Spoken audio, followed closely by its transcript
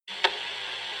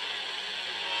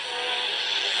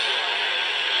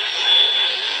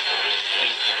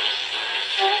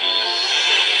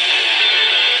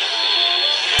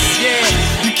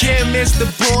can't miss the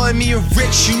boy. Me and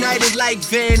Rich united like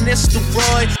Van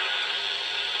Nistelrooy.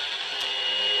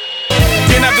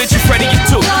 Then I bet you Freddie you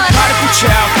too. Prodigal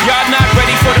child, y'all not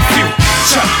ready for the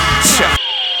future.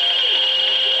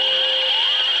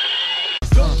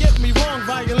 Don't get me wrong,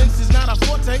 violence is not a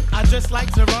forte. I just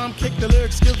like to rhyme, kick the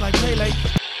lyric skills like Pele.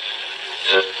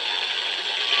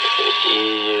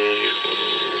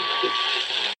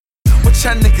 What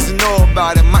y'all niggas know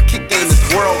about it? My kick game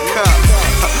is World Cup.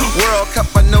 World Cup,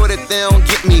 I know that they don't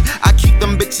get me. I keep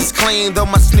them bitches clean, though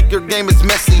my sneaker game is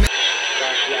messy.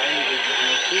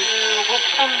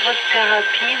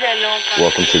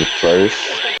 Welcome to the first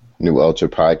New Ultra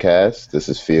Podcast. This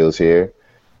is Fields here.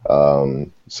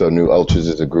 So New Ultras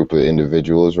is a group of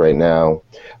individuals right now.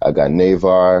 I got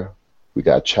Navar, we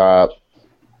got Chop,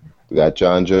 we got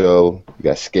John Joe, we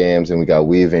got Scams, and we got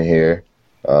Weave in here.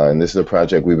 And this is a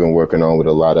project we've been working on with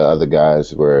a lot of other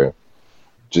guys. We're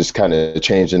just kind of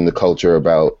changing the culture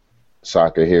about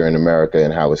soccer here in America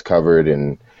and how it's covered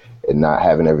and not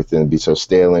having everything be so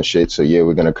stale and shit. So yeah,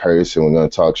 we're going to curse and we're going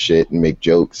to talk shit and make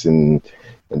jokes and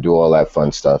do all that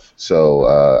fun stuff. So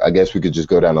I guess we could just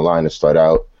go down the line and start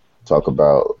out, talk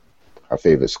about our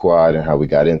favorite squad and how we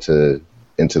got into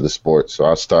the sport. So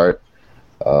I'll start.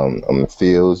 I'm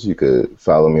Fields. You could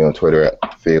follow me on Twitter at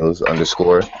Fields_.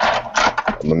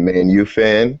 I'm a Man U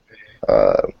fan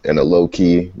and a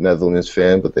low-key Netherlands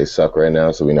fan, but they suck right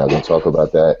now, so we're not going to talk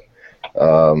about that.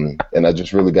 And I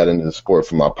just really got into the sport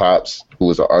from my pops, who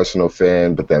was an Arsenal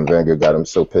fan, but then Wenger got him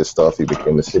so pissed off he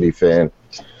became a City fan.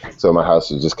 So my house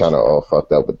is just kind of all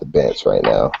fucked up with the bench right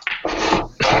now.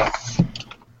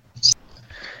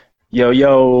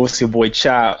 Yo, it's your boy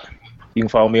Chop. You can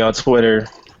follow me on Twitter,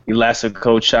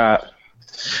 Elastico Chop.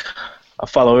 I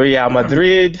follow Real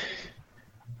Madrid.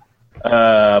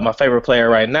 My favorite player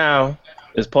right now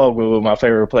is Pogba, my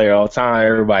favorite player all time.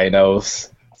 Everybody knows.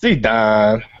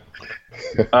 Zidane.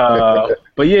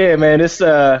 But yeah, man, this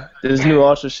New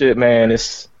Ultra shit, man,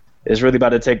 it's really about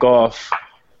to take off.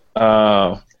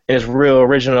 And it's real,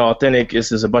 original, authentic. It's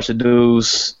just a bunch of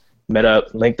dudes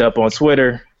linked up on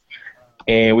Twitter,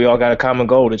 and we all got a common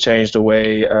goal to change the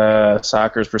way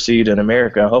soccer is perceived in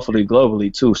America, hopefully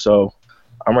globally too. So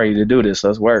I'm ready to do this.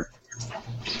 Let's work.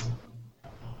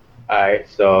 Alright,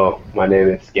 so my name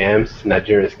is Scams.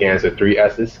 Nigerian Scams with 3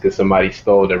 S's because somebody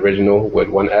stole the original with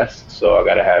 1 S, so I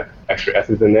gotta have extra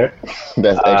S's in there.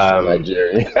 That's extra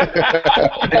Nigerian.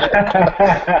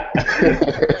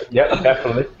 Yep,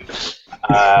 definitely.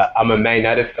 I'm a Man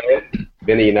United fan.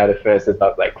 Been a United fan since I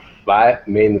was like 5,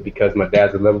 mainly because my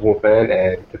dad's a Liverpool fan,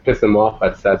 and to piss him off,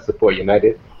 I decided to support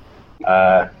United.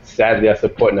 Sadly, I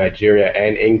support Nigeria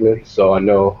and England, so I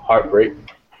know heartbreak.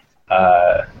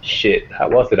 How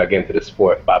else did I get into the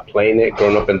sport? By playing it,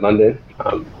 growing up in London,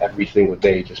 every single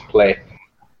day, just play.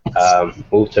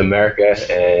 Moved to America,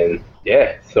 and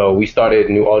yeah, so we started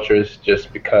New Ultras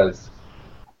just because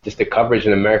the coverage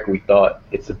in America, we thought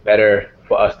it's better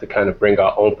for us to kind of bring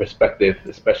our own perspective,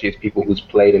 especially as people who's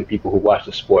played and people who watch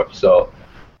the sport. So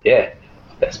yeah,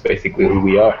 that's basically who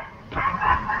we are.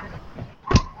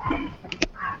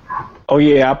 Oh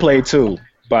yeah, I played too,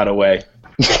 by the way.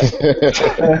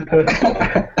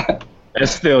 And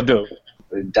still do.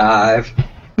 Dive.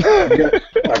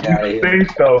 I think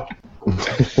so.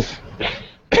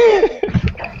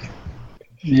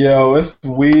 Yo, it's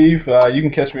Weave. You can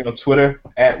catch me on Twitter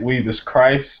at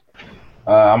WeaveIsChrist.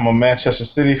 I'm a Manchester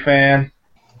City fan.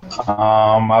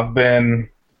 I've been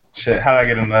how did I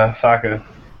get into soccer?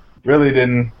 Really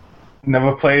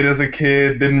never played as a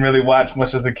kid. Didn't really watch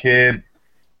much as a kid.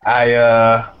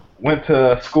 I went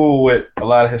to school with a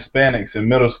lot of Hispanics in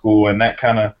middle school, and that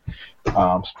kind of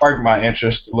sparked my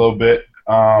interest a little bit.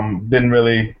 Didn't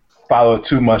really follow it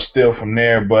too much still from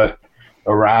there, but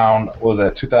around,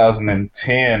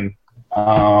 2010,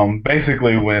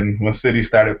 basically when City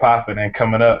started popping and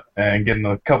coming up and getting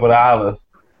a couple of dollars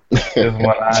is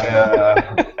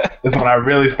when I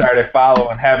really started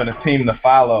following, having a team to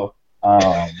follow.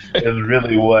 Is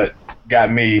really what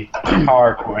got me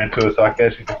hardcore into it. So I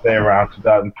guess you could say around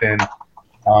 2010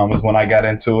 was when I got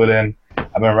into it, and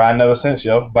I've been riding ever since,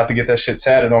 yo. About to get that shit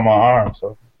tatted on my arm,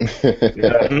 so.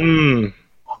 Yeah.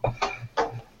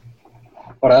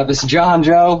 What up, it's John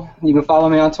Joe. You can follow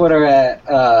me on Twitter at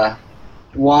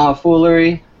Juan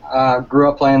Foolery. Grew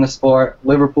up playing the sport,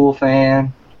 Liverpool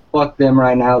fan. Fuck them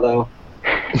right now, though.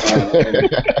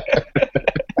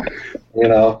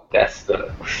 That's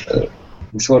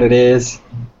it's what it is.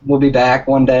 We'll be back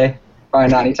one day. Probably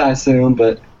not anytime soon,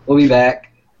 but we'll be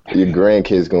back. Your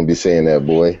grandkids gonna be saying that,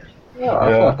 boy.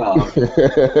 Oh, fuck off.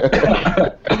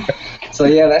 So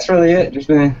yeah, that's really it. Just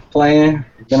been playing.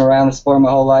 Been around the sport my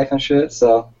whole life and shit.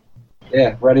 So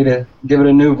yeah, ready to give it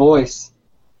a new voice.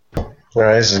 All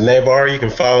right, this is Navar. You can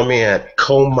follow me at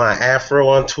Comb My Afro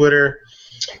on Twitter.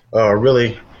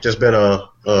 Really just been a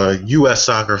U.S.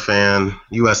 soccer fan,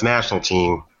 U.S. national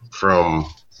team from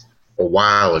a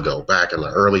while ago, back in the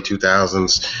early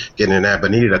 2000s, getting in that, but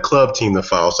needed a club team to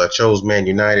follow, so I chose Man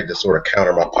United to sort of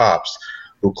counter my pops,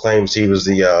 who claims he was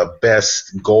the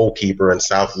best goalkeeper in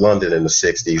South London in the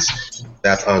 60s.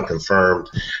 That's unconfirmed.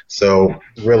 So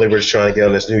really we're just trying to get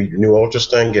on this new Ultras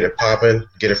thing, get it popping,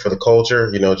 get it for the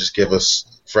culture, just give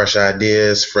us fresh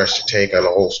ideas, fresh take on the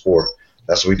whole sport.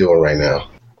 That's what we're doing right now.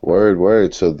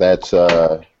 Word. So that's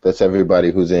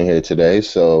everybody who's in here today.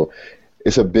 So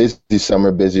it's a busy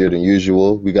summer, busier than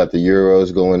usual. We got the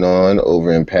Euros going on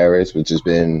over in Paris, which it's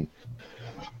been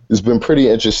pretty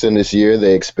interesting this year.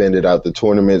 They expanded out the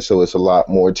tournament, so it's a lot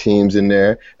more teams in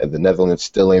there, and the Netherlands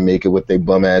still ain't make it with their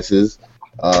bum asses.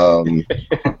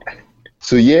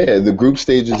 So yeah, the group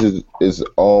stages is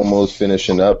almost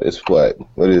finishing up. It's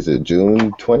what is it,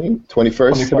 June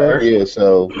 21st today? Yeah,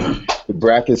 so the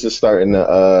brackets are starting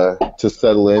to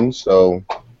settle in. So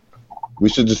we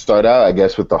should just start out, I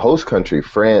guess, with the host country,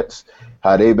 France,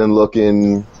 how they've been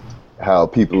looking, how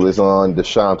people is on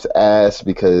Deschamps' ass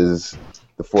because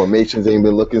the formations ain't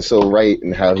been looking so right,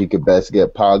 and how he could best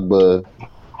get Pogba,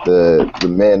 the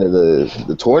man of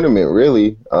the tournament,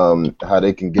 really, how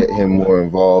they can get him more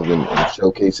involved in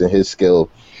showcasing his skill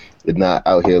and not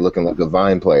out here looking like a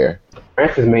Vine player.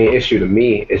 France's main issue to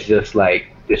me is just like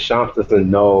Deschamps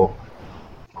doesn't know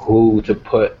who to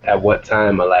put at what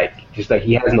time, or just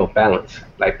he has no balance.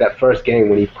 Like that first game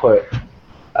when he put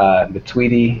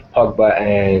Matuidi, Pogba,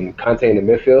 and Kante in the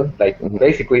midfield,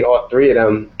 basically all three of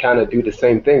them kind of do the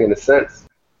same thing in a sense.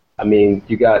 I mean,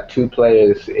 you got two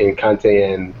players in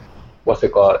Kante and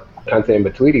Kante and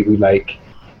Matuidi who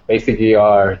basically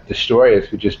are destroyers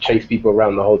who just chase people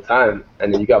around the whole time,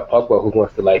 and then you got Pogba who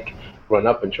wants to run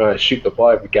up and try and shoot the ball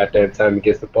every goddamn time he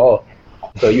gets the ball.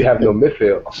 So you have no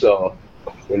midfield. So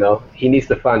he needs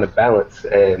to find a balance,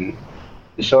 and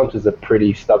Deschamps is a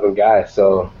pretty stubborn guy.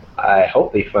 So I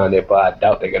hope they find it, but I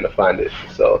doubt they're gonna find it.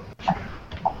 So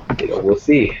we'll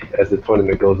see as the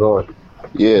tournament goes on.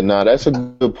 Yeah, that's a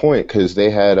good point, because they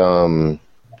had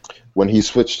when he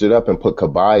switched it up and put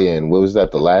Kabay in, what was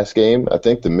that, the last game? I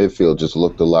think the midfield just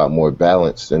looked a lot more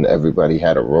balanced and everybody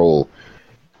had a role.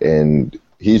 And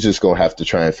he's just going to have to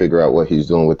try and figure out what he's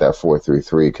doing with that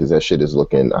 4-3-3, because that shit is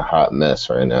looking a hot mess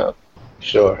right now.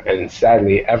 Sure, and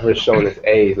sadly, Everett's showing his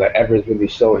age. Everett's really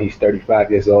showing he's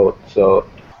 35 years old, so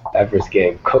Everett's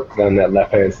getting cooked on that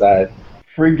left-hand side.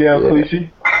 Free Gail Clichy.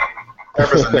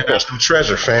 Everett's a national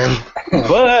treasure, fam.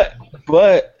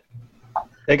 But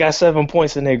they got 7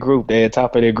 points in their group. They're at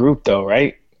top of their group, though,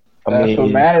 right? That's what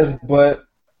matters, but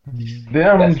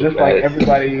them, just like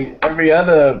everybody, every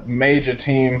other major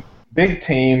team, big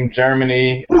team,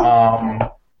 Germany, I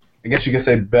guess you could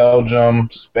say Belgium,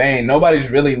 Spain, nobody's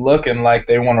really looking like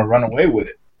they want to run away with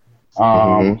it. So,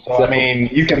 I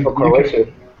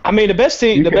mean, the best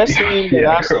team that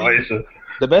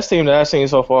I've seen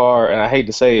so far, and I hate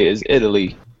to say it, is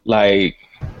Italy.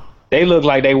 They look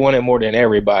like they want it more than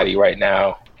everybody right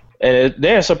now. And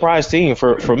they're a surprise team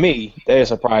for me. They're a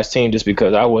surprise team just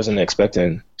because I wasn't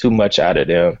expecting too much out of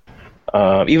them.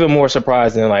 Even more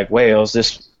surprised than Wales,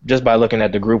 just by looking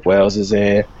at the group Wales is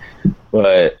in.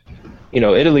 But,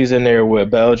 Italy's in there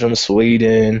with Belgium,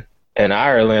 Sweden, and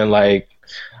Ireland.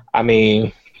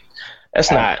 That's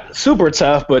not super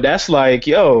tough, but that's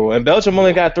and Belgium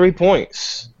only got 3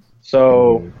 points.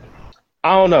 So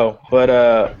I don't know, but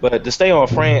to stay on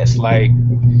France,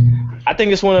 I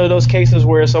think it's one of those cases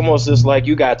where it's almost just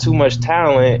you got too much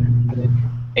talent,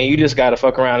 and you just got to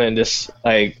fuck around and just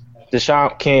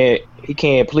Deschamps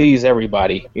can't please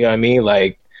everybody. You know what I mean?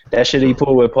 That shit he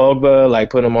pulled with Pogba,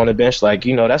 put him on the bench,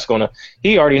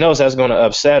 he already knows that's gonna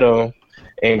upset him.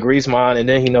 And Griezmann, and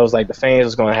then he knows the fans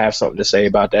is going to have something to say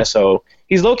about that. So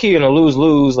he's low-key in a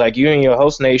lose-lose. You and your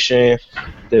host nation,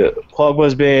 the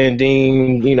Pogba's been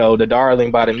deemed, the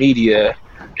darling by the media.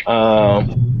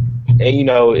 And,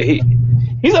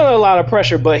 he's under a lot of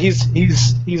pressure, but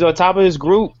he's on top of his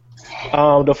group.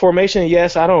 The formation,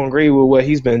 yes, I don't agree with what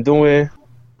he's been doing.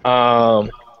 You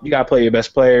got to play your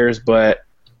best players, but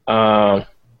and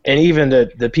even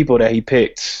the people that he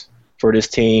picked for this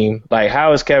team,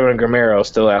 how is Kevin Gameiro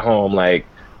still at home,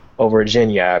 over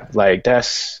Gignac?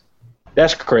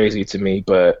 That's crazy to me,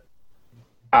 but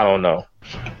I don't know.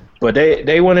 But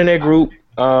they went in their group.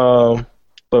 But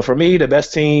for me, the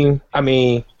best team,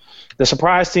 the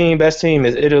surprise team, best team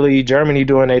is Italy, Germany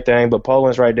doing their thing, but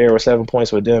Poland's right there with 7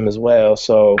 points with them as well.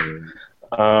 So,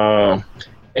 and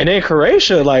then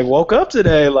Croatia, woke up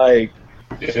today,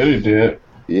 Yeah, they did.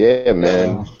 Yeah,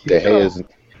 man. De Gea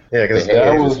because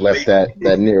just left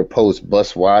that near post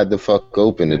bust wide the fuck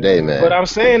open today, man. But I'm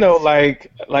saying though,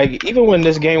 like even when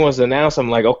this game was announced, I'm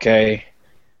like, okay,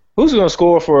 who's gonna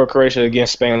score for Croatia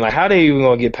against Spain? Like, how they even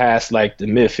gonna get past like the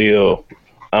midfield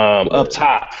up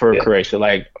top for Croatia?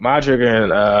 Like Modric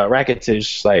and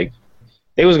Rakitic, like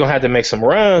they was gonna have to make some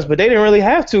runs, but they didn't really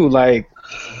have to. Like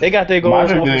they got their goals.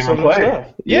 Modric didn't even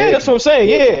play. Yeah, that's what I'm saying.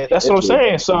 Yeah, that's what I'm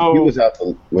saying. So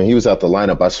when he was out the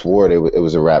lineup, I swore it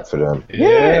was a wrap for them.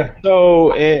 Yeah.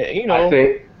 So you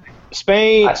know,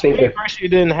 Spain actually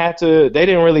didn't have to. They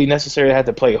didn't really necessarily have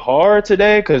to play hard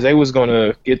today because they was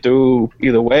gonna get through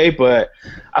either way. But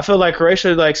I feel like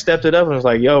Croatia like stepped it up and was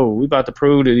like, "Yo, we about to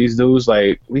prove to these dudes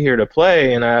like we here to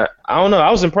play." And I don't know.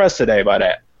 I was impressed today by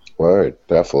that. Word,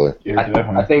 definitely.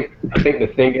 I think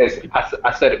the thing is,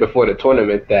 I said it before the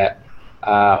tournament that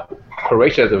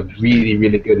Croatia has a really,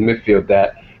 really good midfield.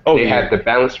 That they have the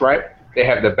balance right. They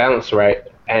have the balance right,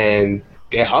 and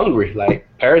they're hungry. Like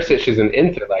Perisic is an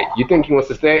Inter. Like you think he wants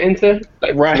to stay at Inter?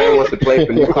 Like this man wants to play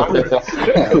for Newcastle.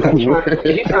 He's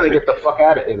trying to get the fuck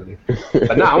out of Italy.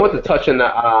 But now I want to touch on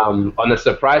the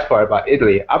surprise part about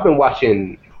Italy. I've been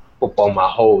watching football my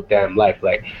whole damn life.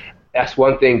 Like that's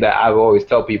one thing that I've always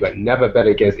tell people: never bet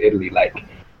against Italy. Like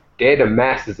they're the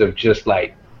masters of just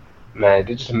like, man,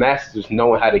 they're just masters of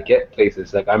knowing how to get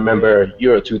places. Like I remember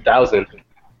Euro 2000.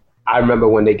 I remember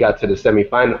when they got to the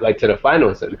semifinal, like to the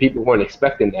finals, and people weren't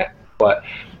expecting that. But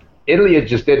Italy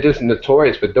they're just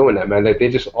notorious for doing that, man. Like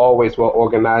they're just always well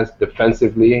organized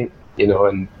defensively, you know,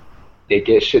 and they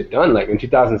get shit done. Like in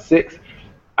 2006,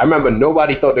 I remember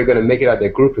nobody thought they were gonna make it out of their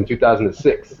group in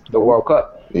 2006, the World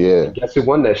Cup. Yeah. And guess who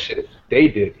won that shit? They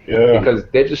did. Yeah. Because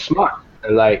they're just smart.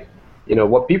 And like, you know,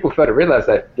 what people fail to realize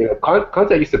that, you know,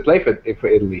 Conte used to play for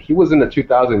Italy. He was in the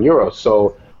 2000 Euros,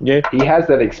 so he has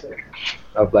that experience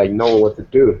of like knowing what to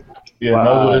do. Yeah,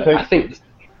 knows what it takes.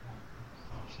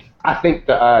 I think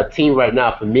the team right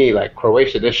now for me, like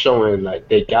Croatia, they're showing like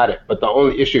they got it. But the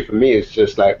only issue for me is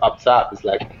just like up top is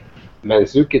like,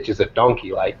 Mandzukic is a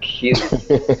donkey. Like he's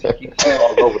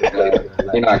all over the place. Man.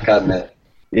 Like, You're not cutting it.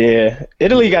 Yeah,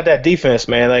 Italy got that defense,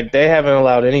 man. Like they haven't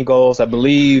allowed any goals. I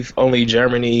believe only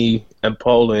Germany and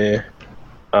Poland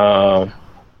are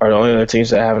the only other teams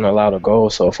that haven't allowed a goal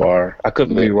so far. I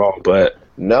could be wrong, but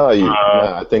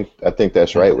I think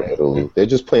that's right with Italy. They're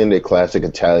just playing their classic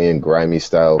Italian grimy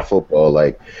style football,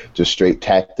 like just straight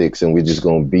tactics, and we're just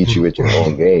gonna beat you at your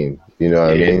own game. You know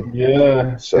what I mean?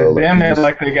 Yeah. So damn near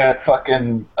like they got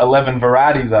fucking 11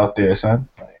 varieties out there, son.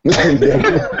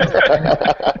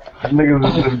 Niggas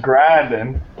is just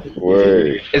grinding.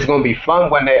 Word. It's gonna be fun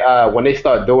when they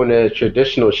start doing the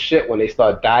traditional shit. When they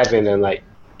start diving and like,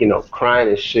 you know, crying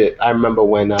and shit. I remember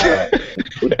when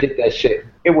we did that shit.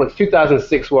 It was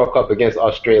 2006 World Cup against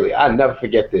Australia. I'll never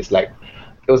forget this. Like,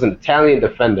 it was an Italian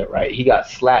defender, right? He got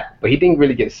slapped, but he didn't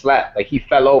really get slapped. Like, he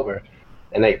fell over,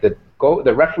 and like the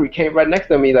referee came right next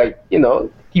to me, like, you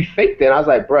know, he faked it. And I was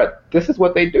like, bruh, this is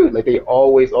what they do. Like, they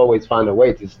always find a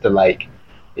way just to like,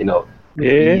 you know, he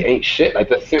ain't shit. Like,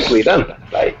 that's simply them.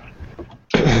 Like,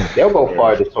 they'll go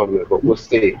far this tournament, but we'll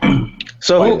see.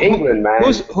 So England, man.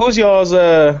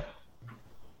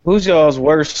 Who's y'all's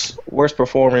worst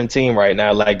performing team right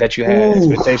now? Like that you had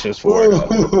expectations for?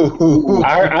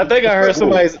 I think I heard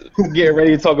somebody getting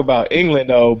ready to talk about England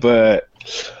though, but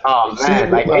oh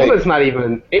man, like England's not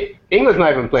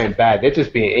even playing bad. They're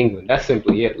just being England. That's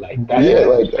simply it. Like that's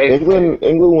England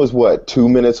was what 2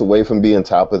 minutes away from being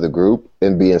top of the group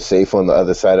and being safe on the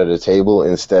other side of the table.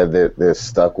 Instead, they're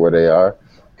stuck where they are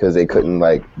because they couldn't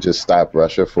like just stop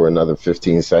Russia for another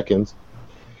 15 seconds.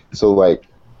 So like,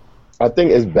 I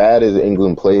think as bad as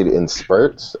England played in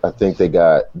spurts, I think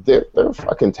they're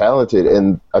fucking talented.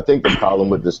 And I think the problem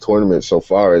with this tournament so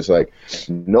far is like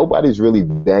nobody's really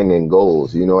banging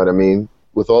goals. You know what I mean?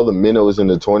 With all the minnows in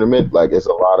the tournament, like it's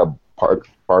a lot of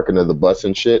parking of the bus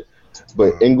and shit.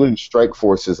 But England's strike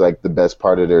force is like the best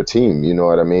part of their team. You know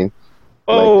what I mean?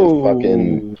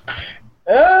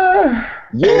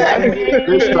 Yeah, I mean,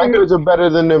 their strikers are better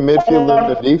than their midfield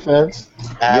and their defense.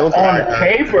 On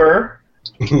paper.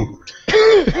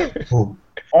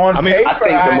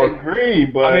 I agree,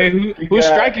 but I mean, who's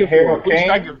striking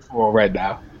for right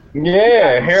now?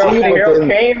 Yeah, Harold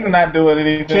Kane's not doing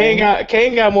anything.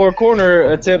 Kane got more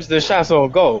corner attempts than shots on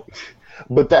goal.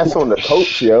 But that's on the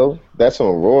coach, yo. That's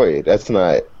on Roy. That's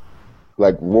not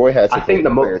like Roy has to put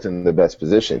the players in the best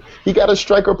position. He got a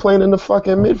striker playing in the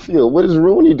fucking midfield. What is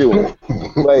Rooney doing?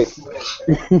 Like,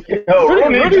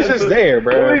 Rooney's just there,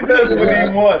 bro. Rooney does what he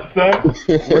wants, son.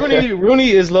 Rooney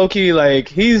is low key like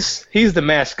he's the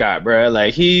mascot, bro.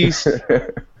 Like he's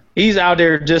out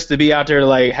there just to be out there,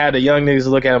 like have the young niggas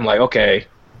look at him like, okay,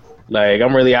 Like,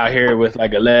 I'm really out here with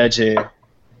like a legend.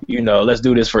 You know, let's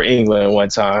do this for England one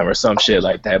time or some shit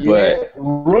like that. But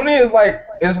Rooney is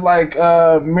like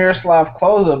Miroslav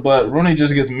Klose, but Rooney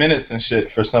just gets minutes and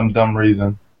shit for some dumb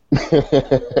reason. I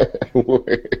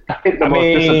think the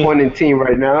most disappointing team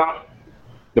right now.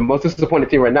 The most disappointing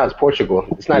team right now is Portugal.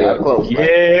 It's not even close.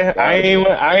 Yeah, I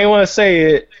ain't want to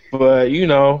say it, but you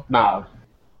know,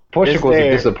 Portugal's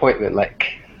a disappointment. Like,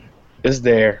 it's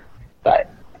there. Like,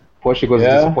 Portugal's a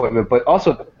disappointment, but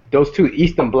also those two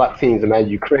Eastern Bloc teams, man,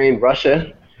 Ukraine,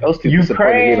 Russia. Those two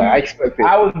disappointed me. Like, I expected.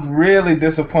 I was really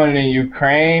disappointed in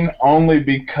Ukraine only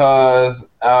because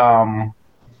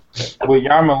with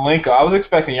Yarmolenko, I was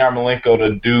expecting Yarmolenko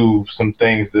to do some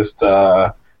things this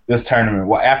tournament.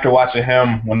 Well, after watching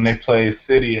him when they played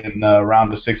City in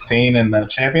round of 16 in the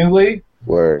Champions League,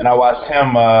 and I watched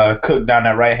him cook down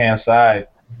that right hand side,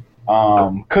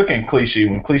 cooking Clichy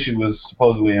when Clichy was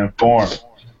supposedly in form.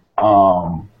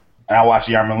 And I watched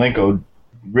Yarmolenko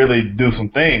really do some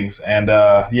things, and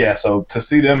so to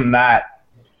see them not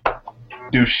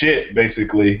do shit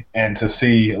basically, and to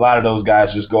see a lot of those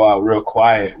guys just go out real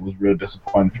quiet was real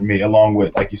disappointing for me. Along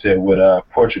with, like you said, with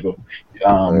Portugal,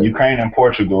 Ukraine and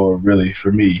Portugal are really,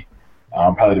 for me,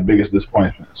 probably the biggest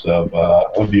disappointments of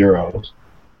Euros.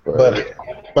 But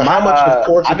how much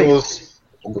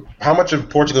of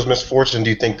Portugal's misfortune do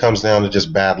you think comes down to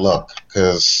just bad luck?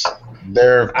 Because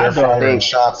they're firing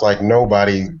shots like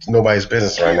nobody's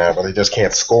business right now, but they just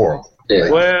can't score them. Yeah.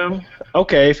 Well,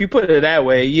 okay, if you put it that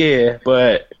way, yeah.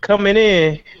 But coming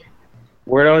in,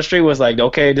 word on the street was like,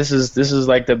 okay, this is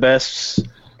like the best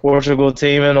Portugal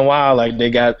team in a while. Like they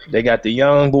got the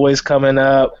young boys coming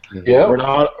up. Yeah.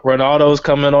 Ronaldo's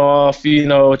coming off, you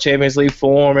know, Champions League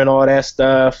form and all that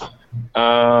stuff.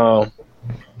 I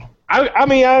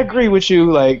mean, I agree with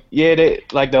you. Like, yeah,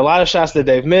 a lot of shots that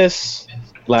they've missed,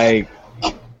 like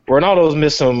Ronaldo's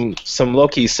missed some low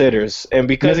key sitters, and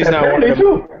because he's not wearing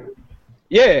them.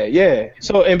 Yeah.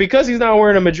 So, and because he's not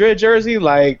wearing a Madrid jersey,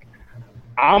 like,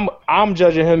 I'm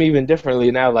judging him even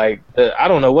differently now. Like, I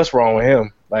don't know what's wrong with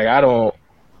him. Like, I don't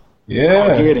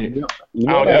get it.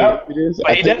 But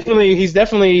he's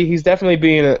definitely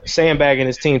being sandbagging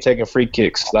his team, taking free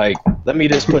kicks. Like, let me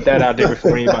just put that out there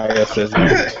before anybody else says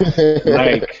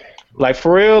that. Like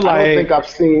for real. Like, I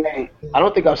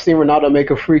don't think I've seen Ronaldo make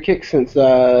a free kick since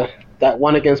that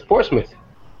one against Portsmouth.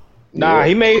 Nah,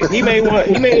 he made one.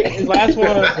 He made his last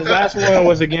one. His last one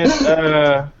was against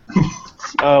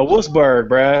Wolfsburg,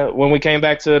 bruh. When we came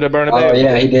back to the Bernabeu. Oh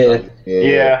yeah, he did.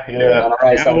 Yeah.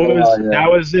 That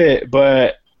was it.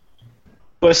 But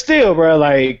still, bruh,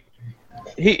 like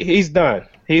he's done.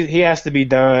 He has to be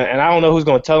done, and I don't know who's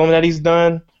gonna tell him that he's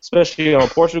done. Especially on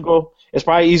Portugal, it's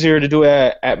probably easier to do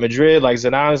it at Madrid. Like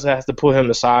Zidane has to pull him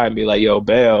aside and be like, "Yo,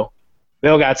 Bale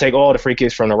gotta take all the free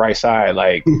kicks from the right side."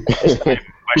 Like, it's not even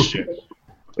a question.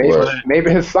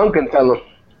 Maybe his son can tell him.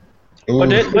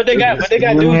 But they got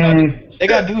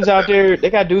dudes out there. They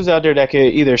got dudes out there that can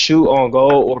either shoot on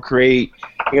goal or create, you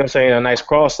know what I'm saying, a nice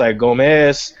cross. Like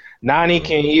Gomez, Nani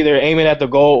can either aim it at the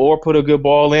goal or put a good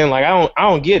ball in. Like, I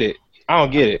don't get it.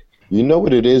 You know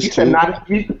what it is, you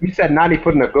said Nani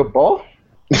putting a good ball?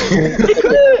 He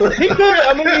could.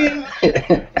 I mean,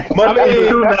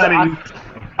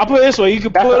 I'll put it this way: you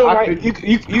could put him right.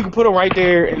 You could put him right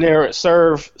there and there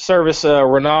service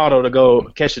Ronaldo to go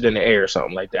catch it in the air or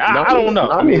something like that. I don't know.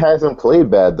 Nani hasn't played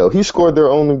bad though. He scored their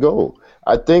only goal.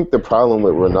 I think the problem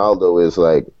with Ronaldo is,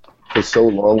 like, for so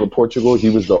long with Portugal, he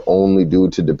was the only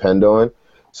dude to depend on.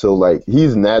 So, like,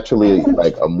 he's naturally,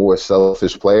 like, a more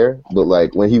selfish player. But,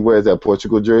 like, when he wears that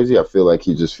Portugal jersey, I feel like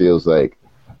he just feels like,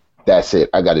 that's it.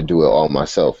 I got to do it all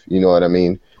myself. You know what I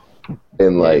mean?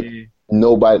 And, like,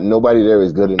 nobody there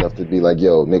is good enough to be like,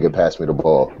 yo, nigga, pass me the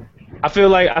ball. I feel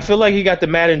like he got the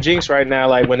Madden jinx right now.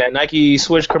 Like, when that Nike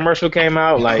Switch commercial came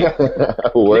out, like,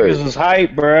 niggas was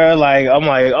hype, bruh. Like, I'm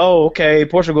like, oh, okay,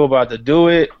 Portugal about to do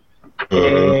it.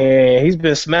 And he's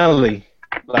been smelly.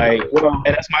 Like,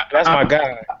 and that's my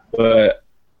guy. But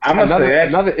another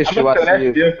issue I see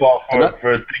that's your fault for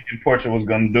thinking Portugal was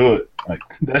gonna do it. Like,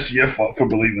 that's your fault for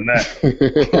believing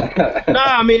that.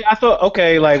 Nah, I mean, I thought,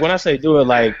 okay, like, when I say do it,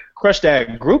 like, crush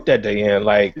that group that they in.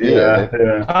 Like,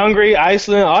 Hungary,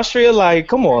 Iceland, Austria. Like,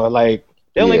 come on, like,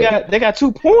 they got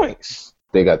 2 points.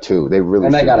 They got 2. They really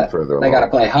and they gotta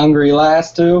play Hungary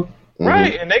last too.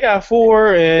 Right, and they got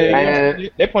 4, and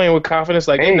they're playing with confidence.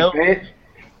 Like, they know. Man.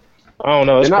 I don't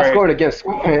know. They're not scoring against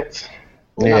sweatpants.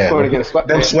 You're not scoring against them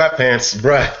sweatpants,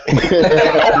 bruh.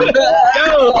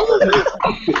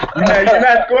 You're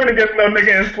not scoring against no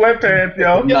nigga in sweatpants,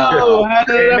 yo. Yo, how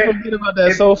did I forget about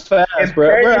that so fast, bro?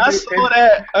 I saw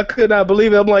that. I could not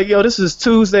believe it. I'm like, yo, this is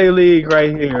Tuesday League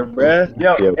right here, bro.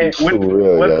 Yo, and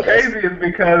what's crazy is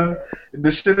because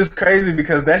the shit is crazy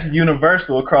because that's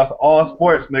universal across all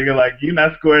sports, nigga. Like, you're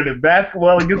not scoring in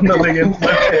basketball against no nigga in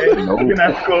sweatpants. You're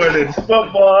not scoring in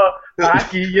football,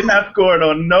 hockey. You're not scoring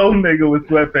on no nigga with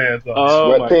sweatpants on.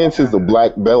 Sweatpants is the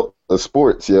black belt of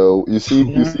sports, yo. You see a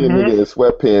nigga in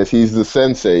sweatpants, he's the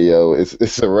sensei, yo.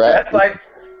 It's a wrap.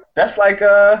 That's like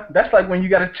when you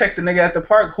gotta check the nigga at the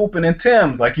park hooping in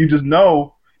Tim's. Like, you just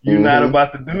know you're not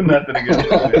about to do nothing against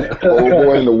him. Oh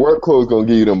boy, and the work clothes gonna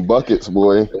give you them buckets,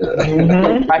 boy.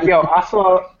 Like, yo, I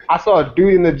saw a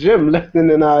dude in the gym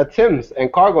lifting in Tim's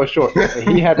and cargo shorts, and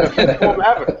he had the best form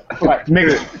ever. Like,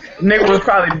 nigga was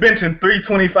probably benching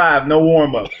 325, no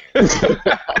warm up.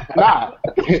 Nah.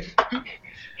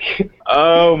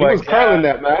 Oh my god. He was curling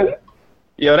that, man.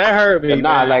 Yo, that hurt me.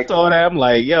 Nah, man. like, I saw that. I'm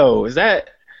like, yo, is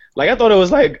that like? I thought it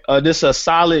was like just a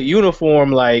solid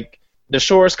uniform, like. The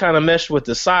shorts kind of meshed with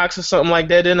the socks or something like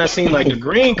that. Then I seen like the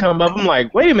green come up. I'm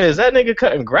like, wait a minute, is that nigga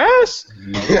cutting grass?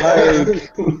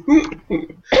 Like,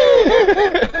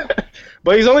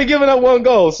 but he's only giving up one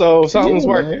goal, so something's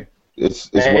working.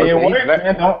 It's working.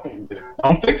 Man.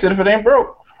 Don't fix it if it ain't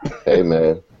broke. Hey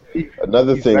man,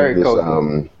 another thing is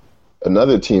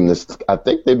another team that's I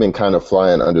think they've been kind of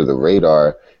flying under the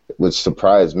radar, which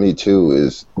surprised me too,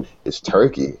 is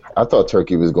Turkey. I thought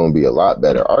Turkey was going to be a lot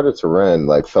better. Arda Turan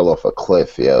like fell off a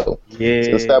cliff, yo. Yeah.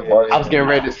 Since that I was getting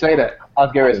ready to say that.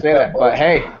 But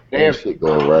hey, they have shit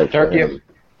going right.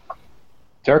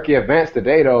 Turkey advanced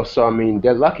today though, so I mean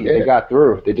they're lucky they got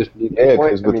through. They just need 3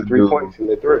 points. 3 points and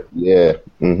they're through. Yeah.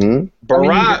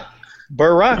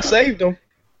 Barak saved them.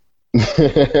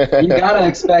 You gotta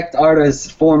expect Arda's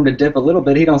form to dip a little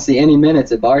bit. He don't see any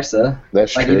minutes at Barca.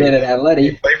 That's like true. He did at Atleti.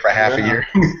 He played for half a year.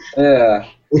 Yeah.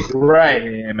 Right.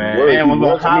 Yeah, man. And was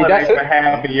on holiday for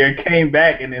half a year, came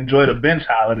back and enjoyed a bench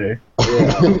holiday.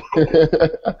 Yeah.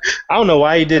 I don't know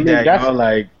why he did that. You know?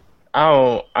 Like,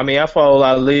 I follow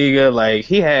La Liga. Like,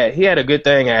 he had a good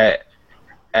thing at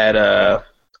I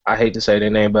hate to say their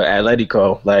name, but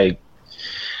Atletico. Like,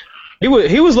 he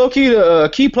was low key the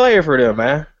key player for them,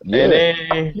 man. Yeah. And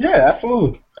then, yeah,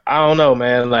 absolutely. I don't know,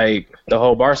 man. Like the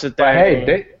whole Barca thing. But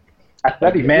hey,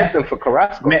 Atleti man them for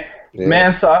Carrasco.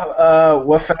 Man saw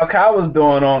what Falcao was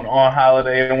doing on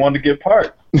holiday and wanted to get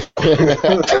part.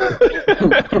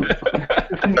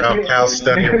 Falcao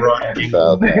study abroad.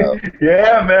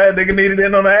 Yeah, man, nigga needed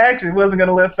in on the action. He wasn't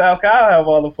gonna let Falcao have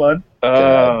all the fun.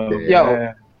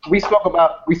 Yo, we spoke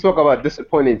about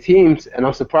disappointing teams, and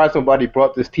I'm surprised nobody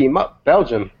brought this team up.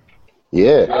 Belgium.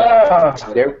 Yeah.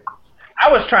 I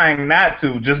was trying not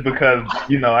to, just because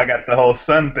I got the whole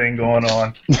sun thing going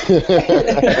on.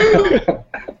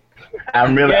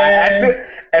 I'm really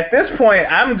at this point.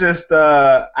 I'm just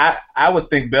I would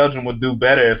think Belgium would do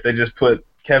better if they just put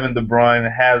Kevin De Bruyne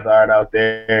and Hazard out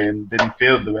there and didn't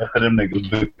field the rest of them niggas,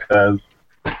 because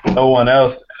no one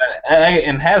else.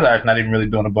 And Hazard's not even really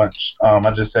doing a bunch.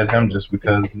 I just said him just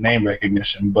because name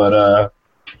recognition. But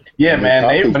yeah, man,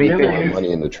 they really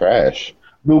money in the trash.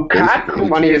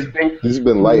 Lukaku, he's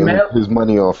been lighting his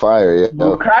money on fire. Yeah.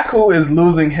 Lukaku is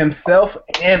losing himself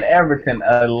and Everton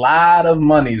a lot of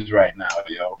monies right now,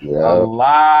 yo. Yeah. A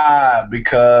lot,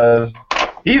 because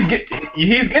he's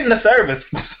getting the service.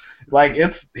 Like,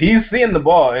 he's seeing the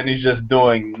ball and he's just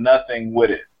doing nothing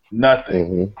with it.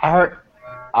 Nothing. Mm-hmm.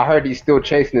 I heard he's still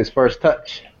chasing his first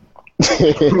touch.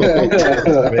 They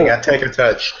got to take a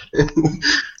touch.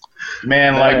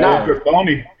 Man, like Wilfred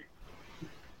Boney.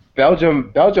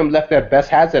 Belgium left their best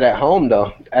Hazard at home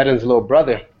though. Eden's little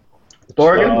brother.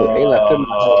 Thorgan. They left him.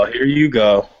 Oh, here you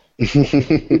go.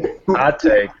 I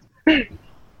take.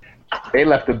 They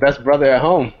left the best brother at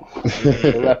home.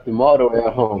 They left him all the way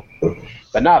at home.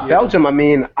 But now Belgium, I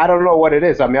mean, I don't know what it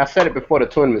is. I mean, I said it before the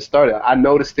tournament started. I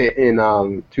noticed it in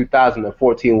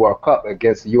 2014 World Cup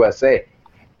against the USA.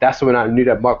 That's when I knew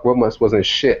that Mark Wilmots wasn't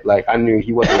shit. Like, I knew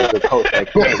he wasn't a good coach. Like,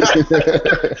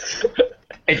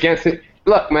 against it.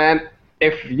 Look, man,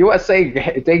 if USA,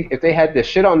 if they had the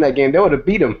shit on that game, they would have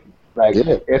beat them. Like,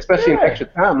 especially in extra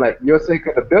time. Like, USA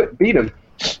could have beat them.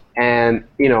 And,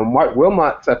 Mark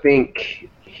Wilmots, I think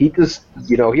he just,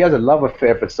 he has a love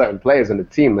affair for certain players in the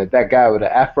team. Like that guy with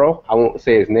the afro. I won't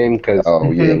say his name because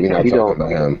we're not talking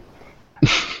about him.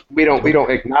 We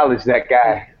don't acknowledge that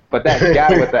guy. But that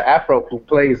guy with the afro who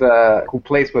plays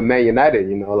for Man United,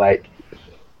 like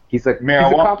he's a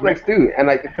complex dude. And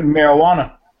like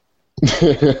marijuana.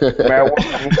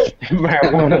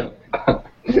 Marijuana.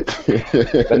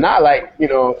 But not like,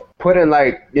 putting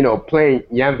like, playing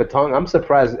Jan Vertonghen. I'm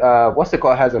surprised. What's it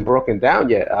called? Hasn't broken down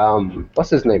yet. What's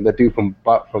his name? The dude from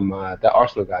that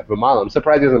Arsenal guy, Vermaelen. I'm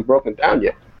surprised he hasn't broken down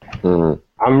yet. Mm-hmm.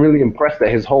 I'm really impressed that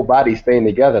his whole body's staying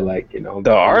together. Like,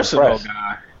 The Arsenal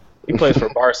guy. He plays for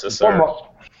Barca, sir.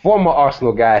 Former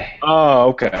Arsenal guy. Oh,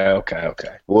 okay.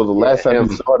 Well, the last time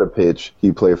he saw the pitch,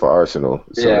 he played for Arsenal.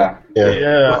 So Yeah.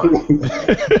 that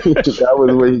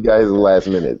was where he got his last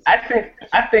minutes. I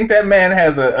think that man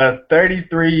has a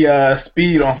 33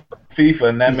 speed on FIFA,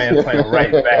 and that man's playing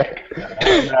right back.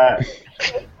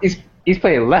 He's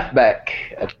playing left back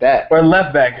at that. Or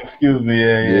left back, excuse me.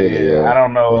 Yeah. I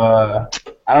don't know.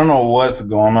 I don't know what's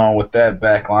going on with that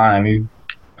back line.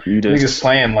 He's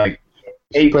playing like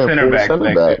 8 center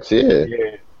backs. Yeah.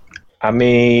 I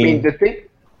mean, the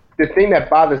thing that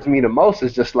bothers me the most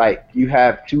is just like you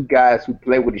have two guys who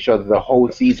play with each other the whole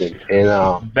season, and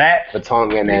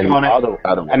Vertonghen and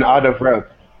Alderweireld.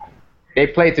 They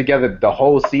played together the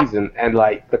whole season, and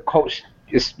like the coach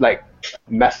is like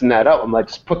messing that up. I'm like,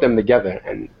 just put them together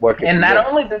and work it. And not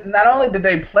only did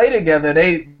they play together,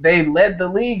 they led the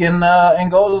league in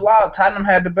goals allowed. Tottenham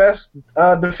had the best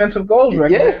defensive goals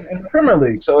record in the Premier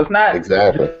League. So it's not just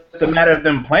a matter of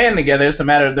them playing together. It's a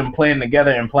matter of them playing together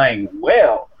and playing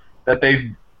well. That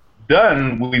they've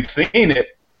done. We've seen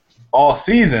it all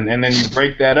season, and then you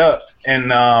break that up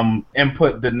and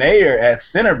put Denayer at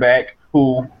center back,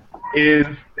 who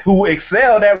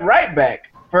excelled at right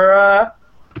back for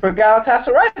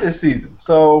Galatasaray this season.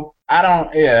 So I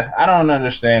don't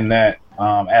understand that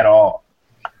at all.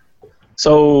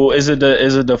 So is it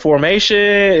the formation?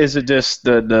 Is it just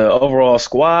the overall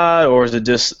squad, or is it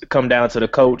just come down to the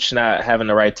coach not having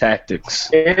the right tactics?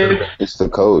 It's the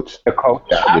coach. The coach.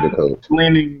 Gotta be the coach.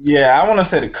 I want to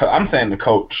say I'm saying the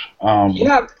coach.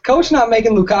 Coach not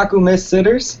making Lukaku miss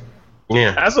sitters.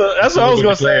 Yeah, that's what I was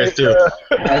gonna say. That's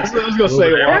what I was gonna say.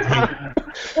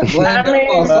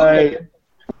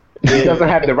 He doesn't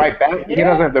have the right balance. He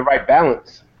doesn't have the right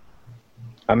balance.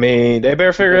 I mean, they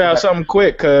better figure out something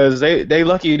quick, because they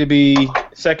lucky to be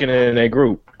second in their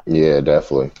group. Yeah,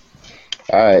 definitely.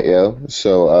 All right, yo.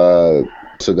 So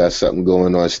got something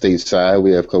going on stateside.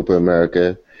 We have Copa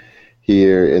America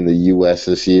here in the U.S.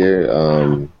 this year.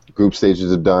 Group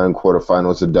stages are done.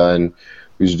 Quarterfinals are done.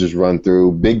 We should just run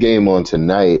through. Big game on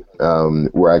tonight.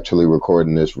 We're actually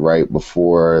recording this right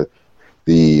before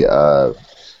the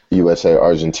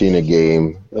USA-Argentina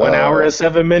game. 1 hour and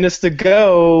 7 minutes to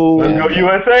go. Let's go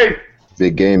USA!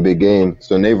 Big game.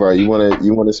 So Navar, you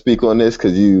wanna speak on this,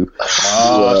 because you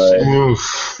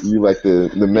like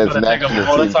the men's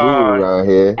national team guru around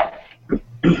here.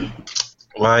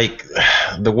 Like,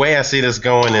 the way I see this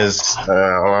going is,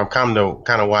 I'm kind of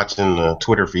watching the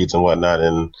Twitter feeds and whatnot,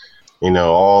 and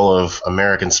all of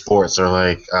American sports are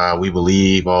like, we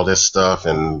believe all this stuff,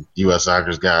 and U.S.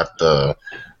 Soccer's got the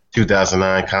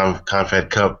 2009 Confed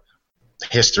Cup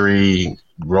history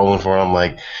rolling for them.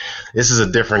 Like, this is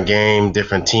a different game,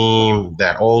 different team.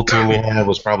 That old team we had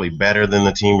was probably better than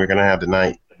the team we're going to have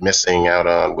tonight, missing out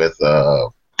on with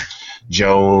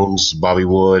Jones, Bobby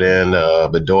Wood, and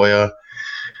Bedoya.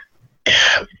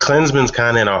 Klinsmann's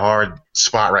kind of in a hard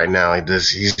spot right now.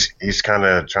 He's kind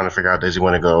of trying to figure out, does he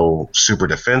want to go super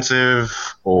defensive,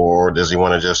 or does he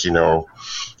want to just,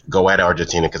 go at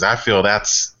Argentina? Because I feel that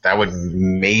would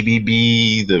maybe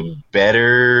be the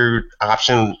better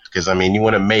option. Because you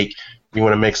want to make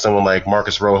someone like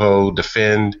Marcus Rojo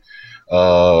defend. You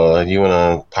want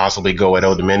to possibly go at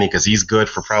Otamendi, because he's good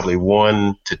for probably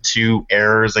 1 to 2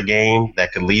 errors a game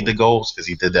that could lead to goals, because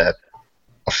he did that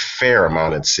a fair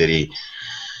amount at City.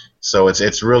 So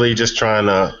it's really just trying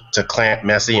to clamp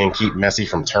Messi and keep Messi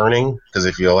from turning, because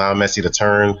if you allow Messi to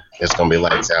turn, it's going to be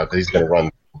lights out, because he's going to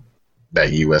run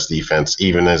that U.S. defense,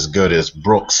 even as good as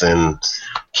Brooks and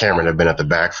Cameron have been at the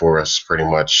back for us pretty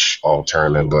much all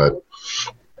tournament. But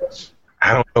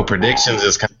I don't know. Predictions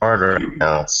is kind of harder right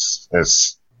now.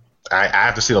 I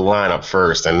have to see the lineup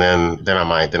first, and then I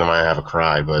might have a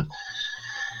cry. But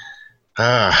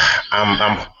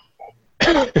I'm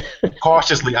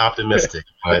cautiously optimistic.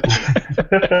 But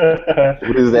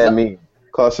what does that mean?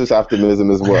 Cautious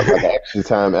optimism is what, like an extra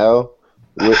time L?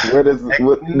 What minute does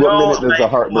the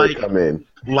heartbreak come in?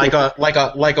 Like a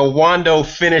Wando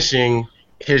finishing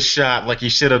his shot like he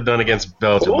should have done against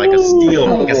Belgium, like a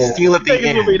steal at the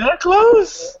end. Be that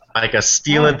close? Like a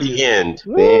steal at the end.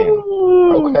 Damn.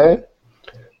 Okay.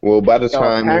 Well, by the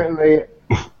time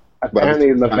apparently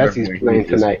Messi's playing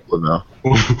tonight.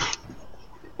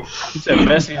 He said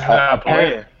Messi's not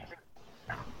playing.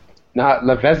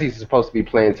 Lavezzi's supposed to be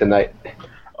playing tonight.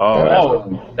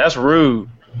 Oh, that's rude.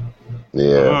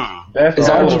 Yeah. Is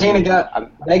Argentina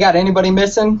got anybody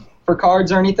missing for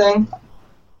cards or anything?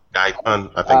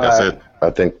 Gaitan, I think that's it. I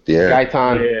think, yeah.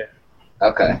 Gaitan. Yeah.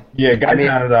 Okay. Yeah,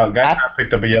 Gaitan is out. Gaitan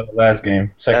picked up a yellow last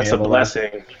game. That's a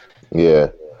blessing.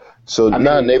 Yeah. So,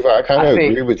 Neva, I kind of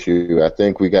agree with you. I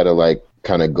think we got to, like,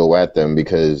 kind of go at them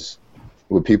because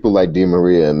with people like Di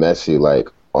Maria and Messi, like,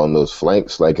 on those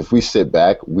flanks, like, if we sit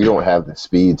back, we don't have the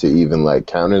speed to even, like,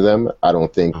 counter them. I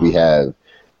don't think we have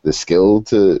the skill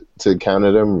to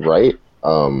counter them right.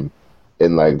 And,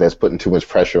 like, that's putting too much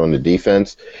pressure on the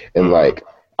defense. And, like,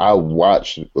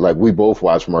 we both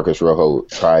watched Marcus Rojo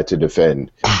try to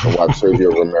defend and watch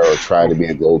Sergio Romero try to be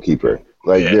a goalkeeper.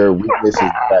 Like, their weakness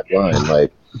is back line.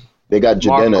 Like, they got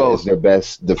Jadena as their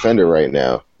best defender right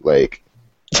now. Like,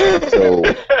 so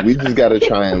we just got to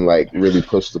try and, like, really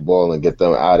push the ball and get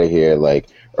them out of here, like,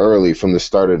 early from the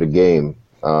start of the game.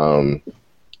 And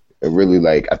really,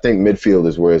 like, I think midfield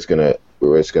is where it's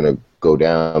gonna go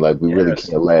down. Like, we really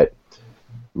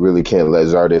can't let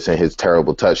Zardes and his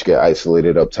terrible touch get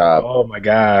isolated up top. Oh my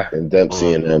God! And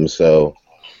Dempsey and them. So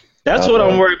that's what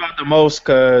I'm worried about the most,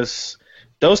 because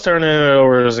those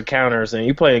turnovers are counters, and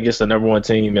you play against the number 1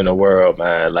 team in the world,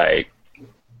 man. Like,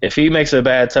 if he makes a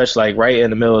bad touch, like right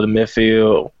in the middle of the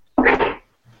midfield,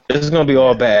 this is gonna be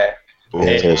all bad.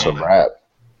 It's a wrap.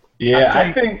 Yeah,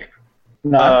 I think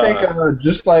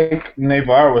just like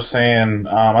Navar was saying,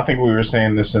 I think we were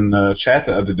saying this in the chat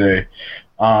the other day.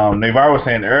 Navar was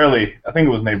saying early, I think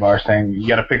it was Navar saying you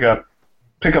got to pick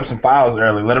up some fouls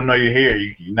early. Let them know you're here.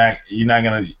 You're not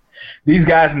gonna. These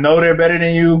guys know they're better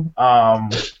than you.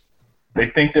 They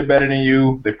think they're better than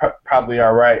you. They probably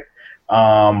are right.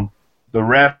 The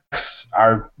refs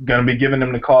are gonna be giving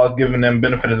them the calls, giving them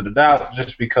benefit of the doubt,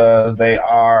 just because they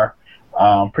are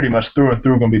pretty much through and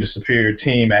through going to be the superior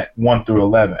team at 1 through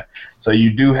 11. So you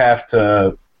do have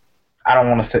to. I don't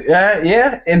want to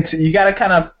say and you got to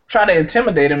kind of try to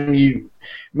intimidate them. You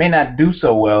may not do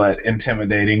so well at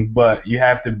intimidating, but you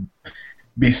have to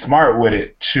be smart with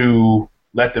it to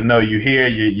let them know you're here,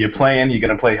 you're playing, you're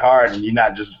going to play hard, and you're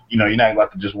not just, you're not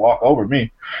about to just walk over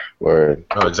me. Word.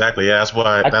 Oh, exactly. Yeah, that's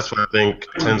why I think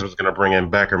Tins was going to bring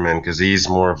in Beckerman, because he's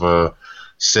more of a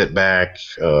sit back,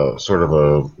 sort of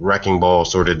a wrecking ball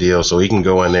sort of deal, so he can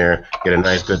go in there, get a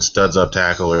nice good studs up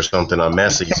tackle or something on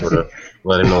Messi, sort of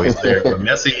let him know he's there. But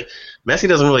Messi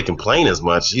doesn't really complain as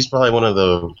much. He's probably one of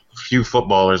the few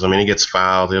footballers. I mean, he gets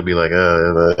fouled, he'll be like,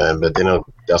 but then he'll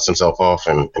dust himself off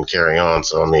and carry on.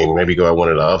 So I mean, maybe go at one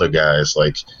of the other guys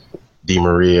like Di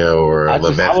Maria or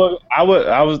Levent. I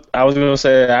was gonna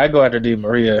say I'd go after Di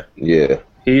Maria. Yeah.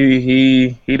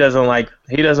 He doesn't like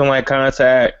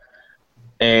contact,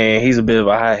 and he's a bit of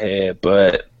a hothead.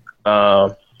 But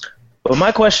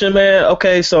my question, man.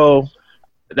 Okay, so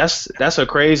that's a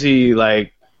crazy,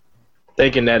 like,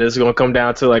 thinking that it's gonna come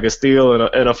down to like a steal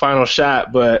and a final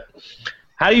shot. But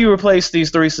how do you replace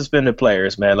these 3 suspended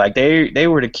players, man? Like, they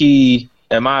were the key,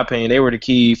 in my opinion. They were the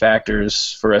key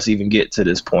factors for us even get to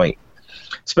this point.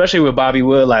 Especially with Bobby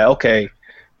Wood. Like, okay,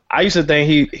 I used to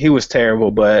think he was terrible,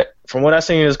 but from what I've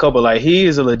seen in his couple, like, he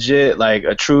is a legit, like,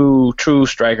 a true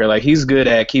striker. Like, he's good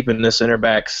at keeping the center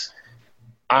backs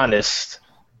honest,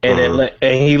 and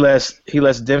he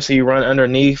lets Dempsey run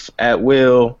underneath at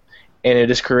will, and it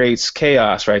just creates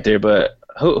chaos right there. But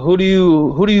who do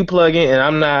you plug in? And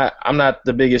I'm not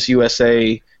the biggest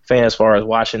USA fan as far as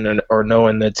watching or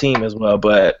knowing the team as well,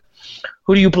 but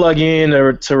who do you plug in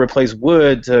to replace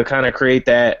Wood to kind of create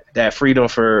that freedom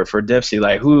for Dempsey?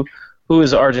 Like, who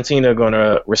is Argentina going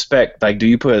to respect? Like, do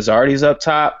you put Zardes up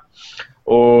top,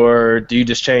 or do you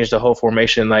just change the whole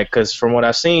formation? Like, because from what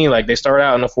I've seen, like, they start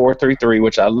out in a 4-3-3,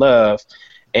 which I love,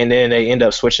 and then they end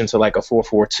up switching to like a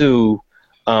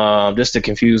 4-4-2, just to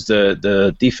confuse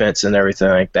the defense and everything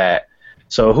like that.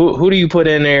 So who do you put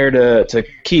in there to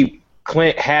keep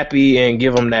Clint happy and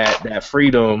give him that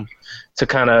freedom to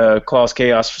kind of cause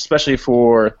chaos, especially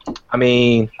for, I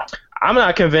mean, I'm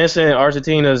not convinced in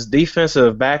Argentina's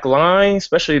defensive back line,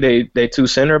 especially they 2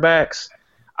 center backs.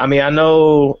 I mean, I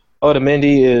know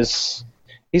Otamendi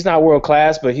he's not world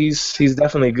class, but he's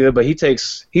definitely good. But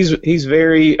he's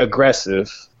very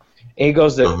aggressive, and he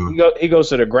goes to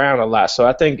the ground a lot. So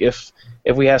I think if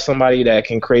we have somebody that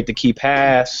can create the key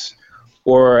pass,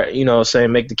 or say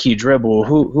make the key dribble,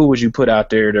 who would you put out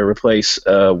there to replace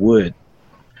Wood?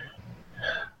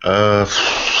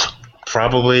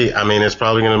 Probably. I mean, it's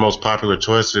probably going to the most popular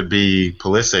choice would be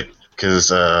Pulisic,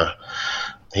 because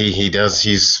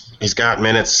he's got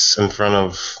minutes in front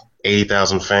of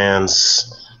 80,000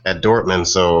 fans at Dortmund.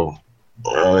 So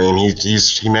I mean,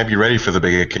 he may be ready for the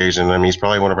big occasion. I mean, he's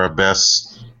probably one of our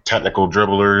best technical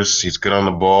dribblers. He's good on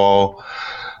the ball.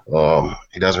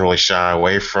 He doesn't really shy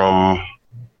away from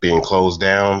being closed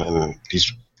down, and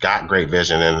he's got great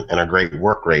vision and a great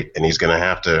work rate. And he's probably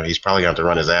gonna have to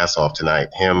run his ass off tonight.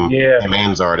 Him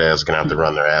and Zardes are gonna have to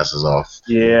run their asses off.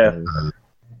 Yeah.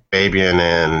 Fabian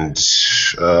and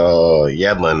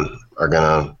Yedlin are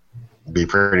gonna be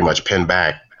pretty much pinned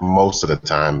back most of the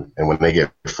time, and when they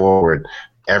get forward,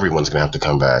 everyone's gonna have to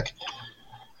come back.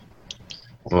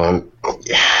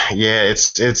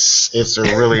 It's a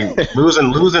really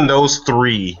losing those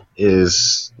three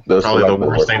is probably the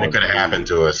worst thing that could have happened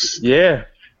to us. Yeah.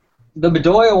 The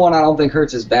Bedoya one I don't think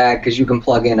hurts as bad because you can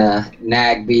plug in a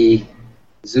Nagby,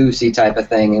 Zusi type of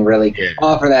thing and really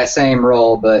offer that same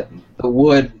role, but the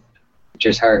Wood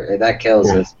just hurt. That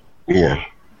kills us. Yeah.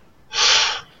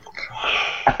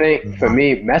 I think for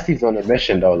me, Messi's on a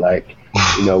mission though. Like,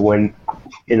 when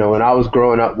I was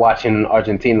growing up watching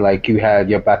Argentina, like you had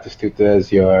your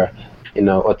Batistutas, your,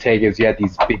 Ortegas, you had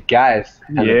these big guys.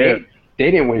 And they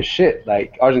didn't win shit.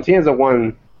 Like Argentina's a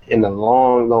won in a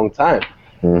long, long time.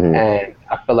 Mm-hmm. And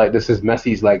I feel like this is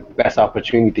Messi's like best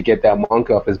opportunity to get that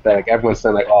monkey off his back. Everyone's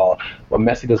saying like, oh, well,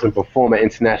 Messi doesn't perform at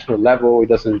international level. He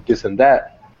doesn't this and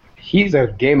that. He's a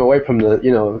game away from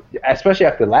the, especially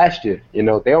after last year.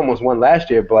 They almost won last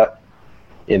year, but,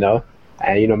 and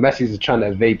Messi's trying to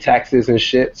evade taxes and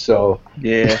shit. So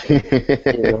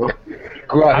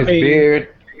grew out his beard.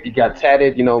 He got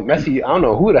tatted. Messi, I don't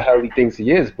know who the hell he thinks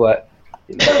he is, but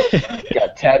he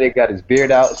got tatted, got his beard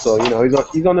out. So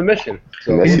he's on the mission.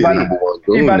 So he's about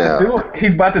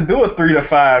to do a 3 to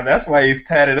 5. That's why he's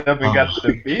tatted up and got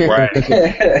the beard. Right.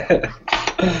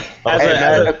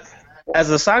 As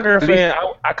a soccer fan,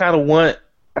 I kind of want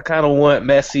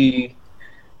Messi.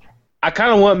 I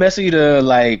kind of want Messi to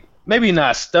like maybe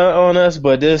not stunt on us,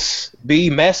 but just be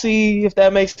Messi, if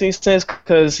that makes any sense,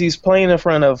 because he's playing in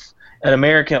front of an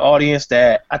American audience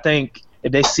that I think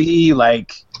if they see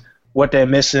like what they're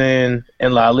missing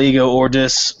in La Liga or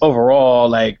just overall,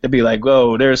 like they'll be like,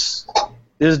 "Whoa, this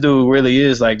dude really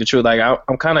is like the truth." Like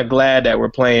I'm kind of glad that we're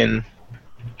playing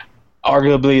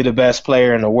arguably the best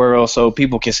player in the world, so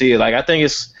people can see it. Like I think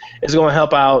it's going to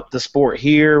help out the sport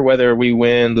here, whether we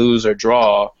win, lose, or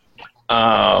draw.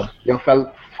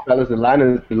 Fellas, the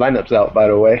lineup's out, by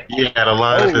the way. Yeah, the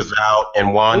lineup is out, and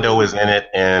Wando is in it,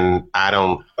 and I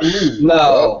don't.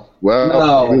 No.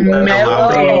 Well, in the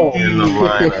lineup.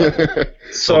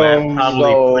 So that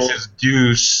probably pushes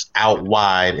Deuce out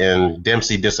wide, and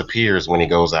Dempsey disappears when he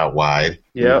goes out wide.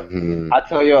 Yep. Mm-hmm. I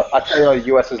tell you,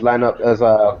 US's lineup as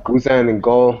Guzan in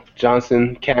goal,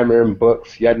 Johnson, Cameron,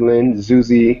 Brooks, Yedlin,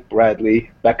 Zuzi,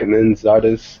 Bradley, Beckerman,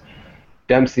 Zardes,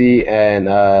 Dempsey, and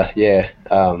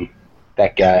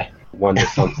that guy Wonder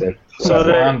something. So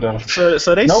they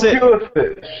no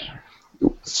sit.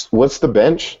 What's the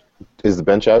bench? Is the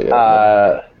bench out yet?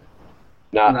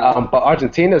 No. But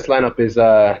Argentina's lineup is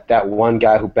that one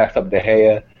guy who backs up De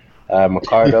Gea,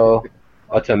 Mercado,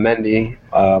 Otamendi,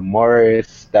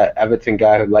 Morris, that Everton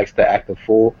guy who likes to act a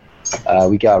fool.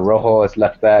 We got Rojo as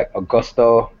left back,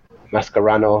 Augusto,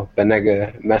 Mascherano,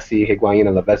 Benega, Messi, Higuain,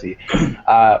 and Lavezzi.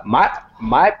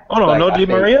 No Di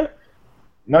Maria?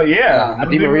 No, yeah.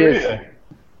 Di Maria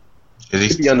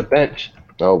should be on the bench.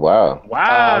 Oh, wow.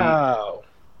 Wow.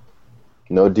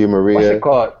 No Di Maria. What's it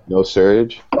called? No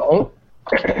Surge.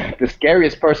 The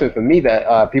scariest person for me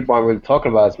that people aren't really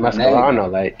talking about is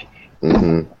Mascherano. Like,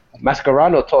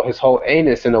 Mascherano tore his whole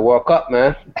anus in the World Cup,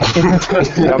 man. You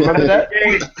remember that?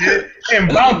 And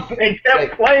bounced and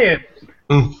kept playing.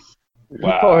 He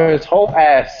tore his whole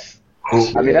ass.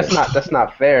 I mean, that's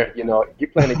not fair. You're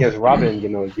playing against Robin.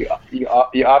 You're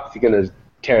obviously gonna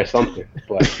tear something.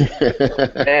 But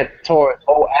man tore his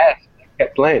whole ass.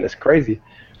 Kept playing. It's crazy.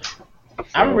 So,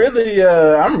 I'm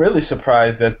really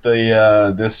surprised at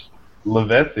this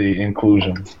Lavezzi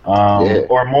inclusion,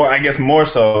 or more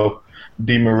so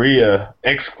Di Maria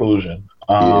exclusion.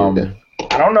 I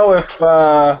don't know if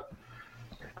Tata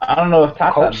knows,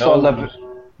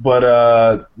 but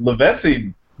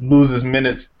Lavezzi loses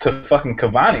minutes to fucking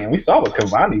Cavani, and we saw what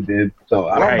Cavani did. So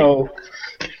I don't know.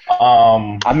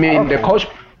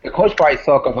 The coach probably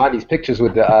saw Cavani's pictures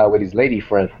with his lady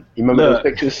friend. You remember those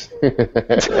pictures?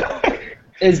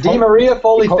 Is Di Maria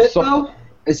fully fit though?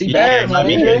 Is he back from that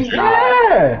injury?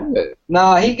 Yeah.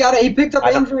 No, he picked up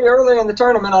injury earlier in the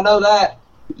tournament. I know that.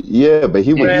 Yeah, but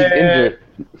he was injured.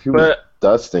 He was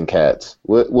dusting cats.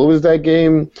 What was that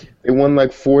game? They won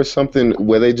like 4-something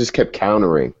where they just kept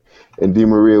countering, and Di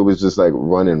Maria was just like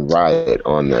running riot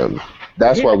on them.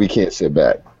 That's why we can't sit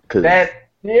back. They had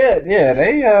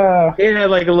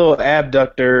like a little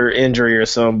abductor injury or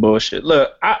some bullshit.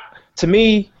 Look, to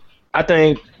me, I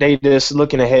think they just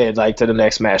looking ahead like to the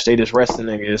next match. They just resting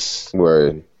niggas.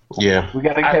 Word. Yeah. We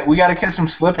gotta catch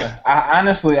them slipping.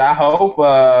 I hope.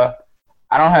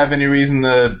 I don't have any reason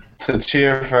to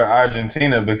cheer for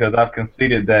Argentina because I've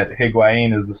conceded that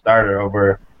Higuain is the starter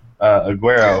over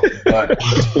Aguero. But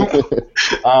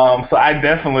so I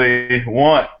definitely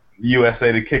want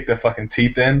USA to kick their fucking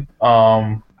teeth in.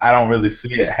 I don't really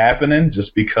see it happening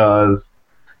just because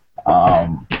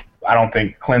I don't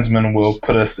think Klinsmann will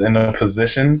put us in a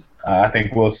position. I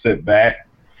think we'll sit back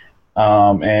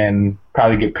and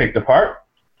probably get picked apart.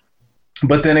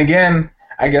 But then again,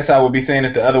 I guess I would be saying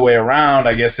it the other way around.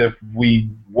 I guess if we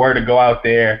were to go out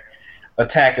there,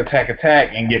 attack,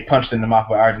 and get punched in the mouth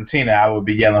by Argentina, I would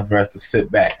be yelling for us to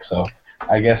sit back. So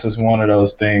I guess it's one of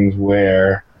those things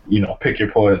where, pick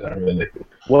your poison, really.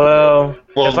 Well,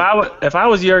 if I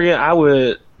was Jurgen,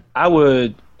 I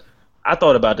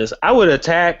thought about this. I would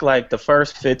attack like the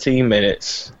first 15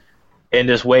 minutes and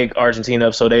just wake Argentina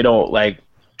up so they don't like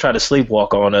try to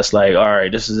sleepwalk on us. Like, all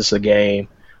right, this is just a game.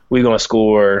 We're gonna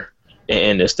score and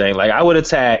end this thing. Like, I would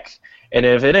attack, and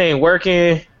if it ain't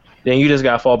working, then you just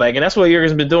gotta fall back. And that's what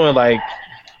Jurgen's been doing. Like,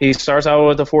 he starts out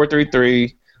with the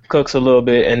 4-3-3, cooks a little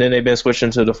bit, and then they've been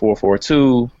switching to the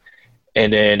 4-4-2,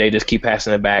 and then they just keep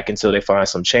passing it back until they find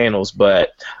some channels.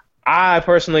 But I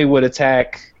personally would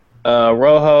attack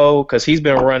Rojo because he's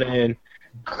been running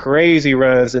crazy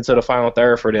runs into the final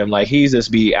third for them. Like, he's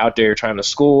just be out there trying to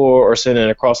score or sending it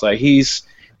across. Like, he's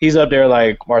up there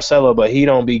like Marcelo, but he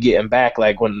don't be getting back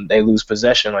like when they lose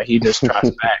possession. Like, he just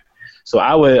trots back. So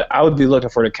I would be looking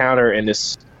for the counter and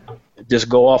just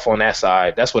go off on that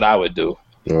side. That's what I would do.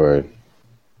 All right.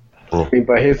 I mean,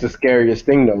 but here's the scariest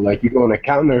thing though. Like, you go on a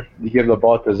counter, you give the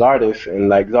ball to Zardes, and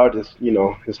like Zardes,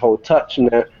 his whole touch and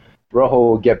that Rojo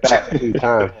will get back in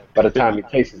time by the time he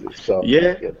chases it. So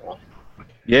Yeah.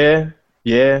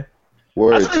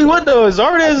 Word. I tell you what though,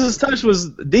 Zardes' touch was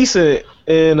decent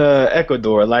in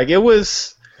Ecuador. Like, it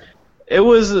was all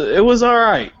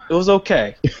right. It was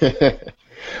okay.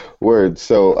 Word.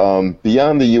 So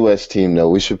beyond the U.S. team, though,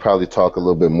 we should probably talk a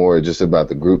little bit more just about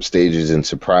the group stages and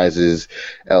surprises.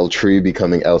 El Tri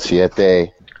becoming El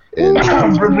Siete. And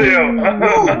Brazil.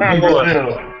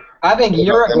 I think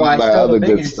Uruguay still the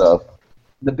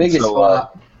biggest So,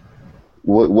 flop.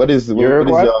 what is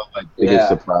Uruguay? y'all biggest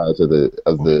surprise of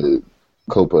the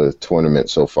Copa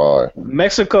tournament so far?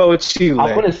 Mexico,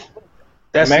 Chile.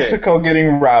 That's Mexico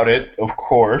getting routed, of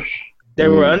course. They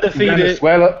were undefeated.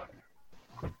 Venezuela.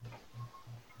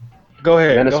 Go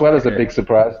ahead. Venezuela's a big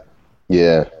surprise.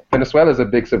 Yeah. Venezuela's a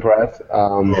big surprise.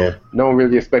 No one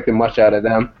really expected much out of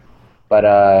them. But,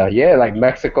 like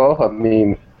Mexico, I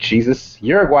mean, Jesus.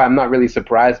 Uruguay, I'm not really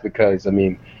surprised because, I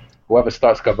mean, whoever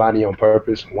starts Cavani on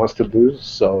purpose wants to lose.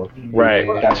 So, right.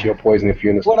 That's your poison if you're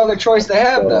in the What other choice they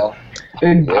have, though?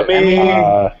 I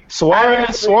mean,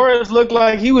 Suarez looked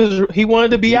like he wanted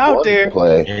to be out there.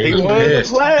 He wanted to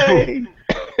play.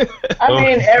 I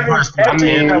mean, everyone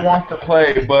wants to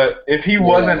play, but if he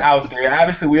wasn't out there,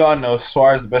 obviously we all know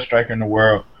Suarez is the best striker in the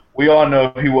world. We all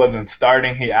know if he wasn't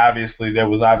starting, there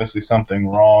was obviously something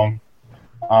wrong,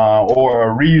 or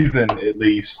a reason at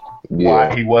least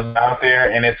why he wasn't out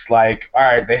there. And it's like, all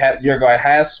right, Uruguay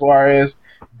has Suarez.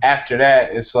 After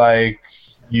that, it's like,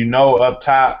 up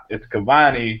top it's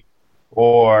Cavani,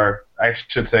 or I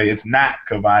should say it's not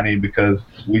Cavani because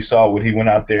we saw what he went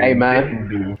out there and didn't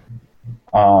do.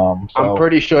 I'm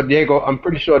pretty sure Diego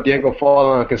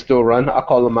Forlan can still run. I'll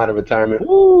call him out of retirement.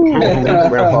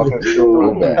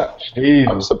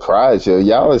 I'm surprised, yo.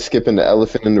 Y'all are skipping the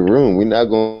elephant in the room. We're not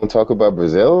going to talk about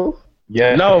Brazil?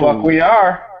 Yeah, no, fuck we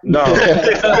are. No.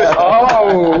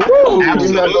 We're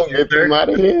not going to get them out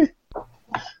of here?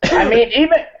 I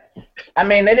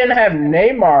mean, they didn't have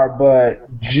Neymar, but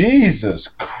Jesus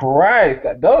Christ,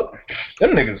 them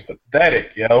niggas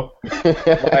pathetic, yo.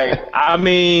 I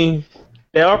mean,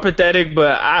 they are pathetic,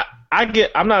 but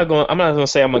I'm not gonna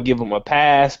say I'm gonna give them a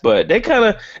pass, but they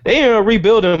in a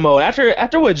rebuilding mode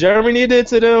after what Germany did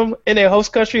to them in their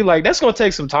host country. Like, that's gonna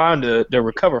take some time to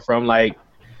recover from. Like,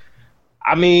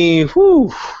 I mean,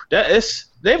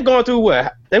 they've gone through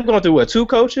what? They've gone through what? 2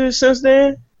 coaches since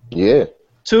then? Yeah.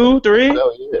 2, 3?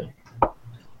 Oh yeah.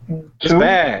 It's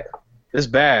bad.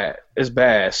 It's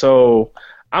bad. So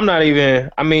I'm not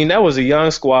even. I mean, that was a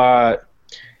young squad.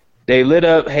 They lit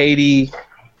up Haiti.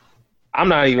 I'm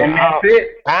not even. And that's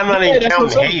it. I'm not even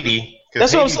counting Haiti.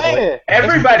 That's what I'm saying.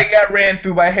 Everybody got ran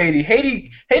through by Haiti.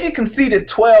 Haiti conceded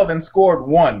 12 and scored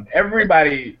 1.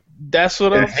 Everybody. That's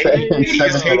what I'm saying.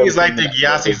 Haiti's like the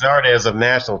Yassi Zardes of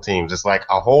national teams. It's like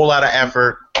a whole lot of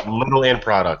effort, little end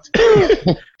product.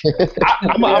 I'm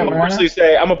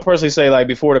gonna personally say, like,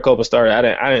 before the Copa started, I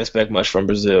didn't expect much from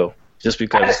Brazil just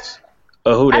because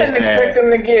of who they had. I didn't expect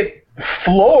them to get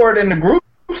floored in the group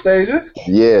stages.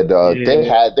 Yeah, dog.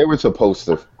 Yeah. They were supposed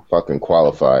to fucking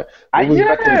qualify. I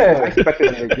Yeah.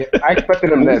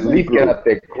 expected them to at least get up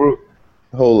their group.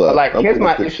 Hold up. Like, I'm here's gonna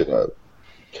my look this issue. shit up.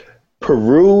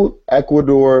 Peru,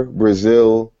 Ecuador,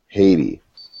 Brazil, Haiti.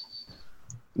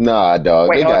 Nah, dog.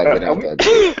 Wait, they gotta get are out we- that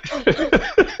group.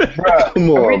 Bruh, Come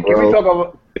on, can bro. we talk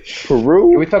about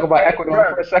Peru? Can we talk about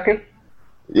Ecuador for a second?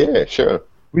 Yeah, sure.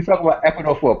 We talk about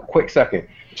Ecuador for a quick second.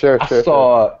 Sure. I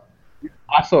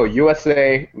saw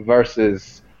USA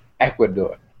versus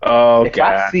Ecuador. Oh If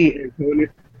God.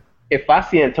 If I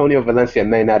see Antonio Valencia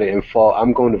Man United in fall,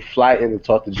 I'm going to fly in and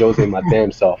talk to Jose my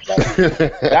damn self. Like,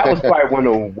 that was probably one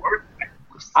of the worst.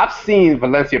 I've seen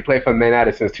Valencia play for Man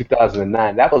United since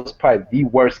 2009. That was probably the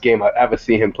worst game I've ever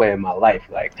seen him play in my life.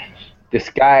 Like, this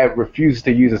guy refused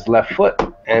to use his left foot,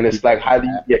 and it's like, how do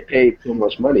you get paid so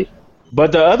much money?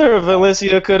 But the other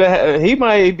Valencia could have. He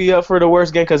might be up for the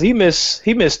worst game because he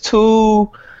missed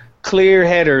 2 clear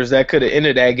headers that could have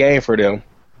ended that game for them.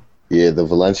 Yeah, the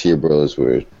Valencia bros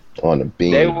were on the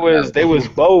beam. They was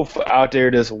both out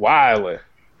there just wilding.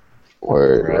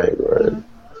 Word.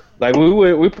 Like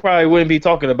we probably wouldn't be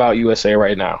talking about USA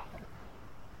right now.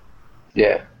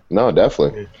 Yeah. No,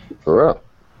 definitely. For real.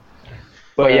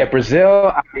 But yeah,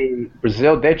 Brazil,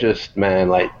 they're just, man,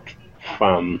 like,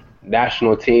 from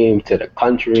national team to the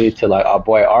country to, like, our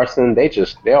boy Arson,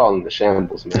 they're all in the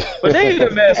shambles, man. But they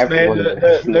the best, man. Everyone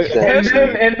is in the shambles.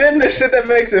 And then the shit that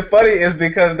makes it funny is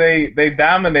because they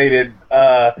dominated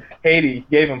Haiti,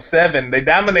 gave them 7. They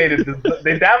dominated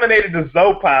the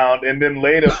Zo Pound, and then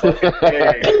later fucking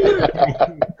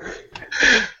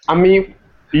I mean,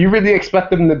 you really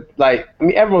expect them to, like,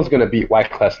 everyone's gonna beat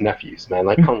Wyclef's nephews, man.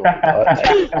 Like, come on.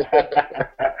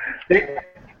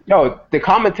 The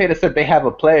commentator said they have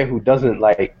a player who hasn't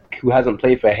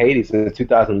played for Haiti since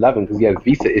 2011 because he has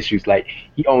visa issues. Like,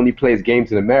 he only plays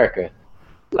games in America.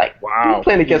 Like, wow, you're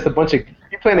playing against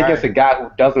against a guy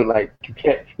who doesn't, like,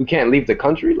 who can't leave the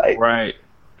country. Like, right.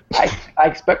 I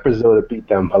expect Brazil to beat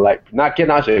them, but, like, not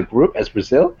getting out of your group as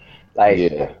Brazil, like,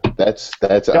 Yeah, that's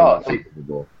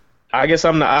unbelievable. I guess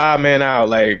I'm the odd man out.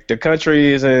 Like, the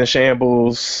country is in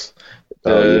shambles.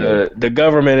 The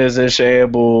government is in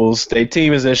shambles. Their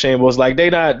team is in shambles. Like, they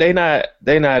not in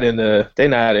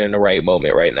the right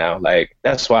moment right now. Like,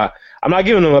 that's why I'm not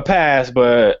giving them a pass,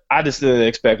 but I just didn't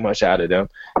expect much out of them.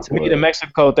 To me, the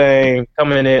Mexico thing,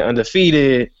 coming in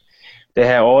undefeated, they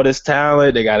had all this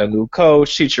talent. They got a new coach.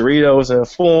 Chicharito's in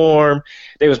form.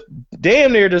 They was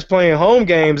damn near just playing home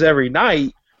games every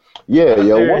night. Yeah,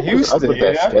 yo, They're what in was up with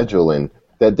that scheduling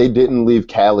that they didn't leave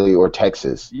Cali or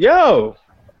Texas? Yo,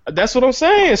 that's what I'm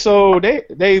saying. So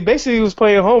they basically was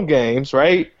playing home games,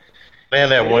 right? They had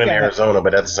that one in Arizona,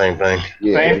 but that's the same thing.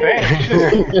 Yeah. Same thing.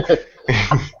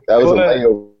 That was a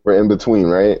layover in between,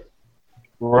 right?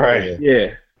 Right.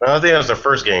 Yeah. I think that was the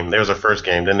first game. There was a first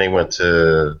game. Then they went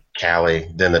to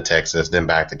Cali, then to Texas, then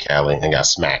back to Cali, and got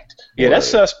smacked. Yeah, that's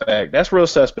suspect. That's real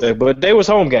suspect. But they was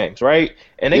home games, right?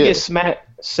 And they get smacked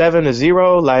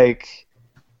 7-0. Like,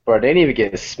 bro, they didn't even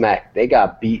get smacked. They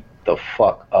got beat the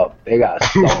fuck up. They got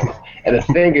stoned. And the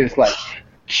thing is, like,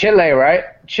 Chile, right?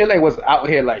 Chile was out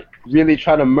here, like, really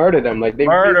trying to murder them. Like, they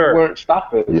really weren't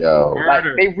stopping. Yo. Like,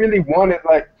 they really wanted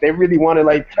like 10.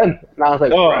 And I was like,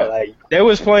 bro, like, they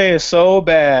was playing so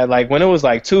bad. Like, when it was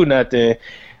like 2-0,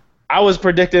 I was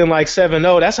predicting like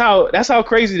 7-0. That's how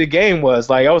crazy the game was.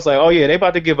 Like, I was like, oh yeah, they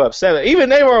about to give up 7. Even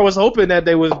Neymar was hoping that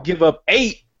they would give up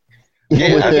 8.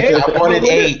 Yeah, I wanted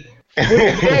 8.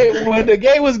 When the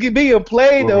game was being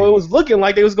played, though, it was looking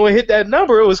like they was going to hit that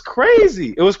number. It was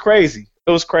crazy. I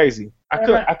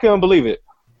couldn't believe it.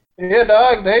 Yeah,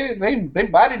 dog. They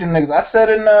bodied the niggas. I said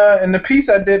in the piece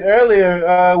I did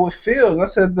earlier with Fields, I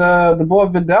said the boy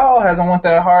Vidal hasn't went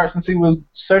that hard since he was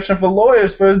searching for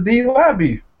lawyers for his DUI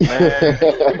beef.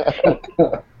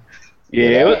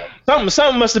 Yeah,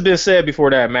 something must have been said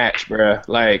before that match, bruh.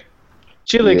 Like,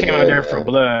 Chile came out there for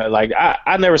blood. Like,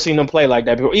 I never seen them play like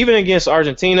that before. Even against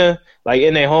Argentina, like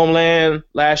in their homeland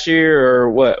last year, or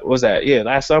what was that? Yeah,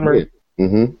 last summer. Yeah.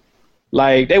 Mm-hmm.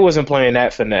 Like, they wasn't playing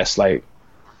that finesse. Like,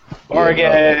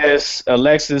 Vargas,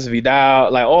 Alexis, Vidal,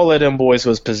 like, all of them boys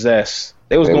was possessed.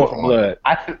 They was going for blood.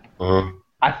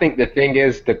 I think the thing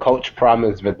is, the coach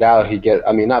promised Vidal he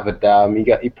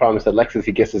promised Alexis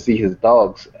he gets to see his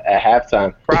dogs at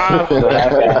halftime.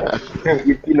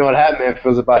 You know what that man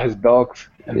feels about his dogs.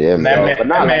 Yeah, man.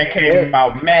 That man came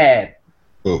out mad.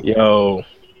 Yo,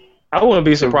 I wouldn't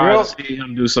be surprised to see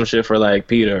him do some shit for, like,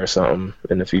 Peter or something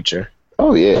in the future.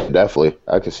 Oh yeah, definitely.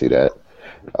 I could see that.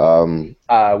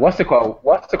 What's the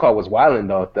call was wilding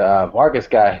though. The Vargas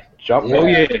guy jumped. Oh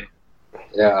yeah.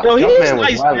 Yeah. Yo, he's Jumpman was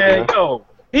nice, wild, man. man.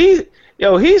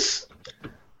 He's.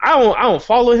 I don't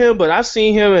follow him, but I've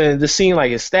seen him and just seen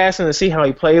like his stats and to see how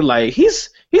he played. Like he's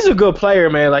a good player,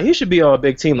 man. Like he should be on a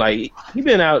big team. Like he's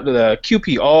been out to the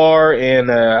QPR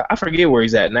and I forget where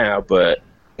he's at now, but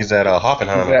He's at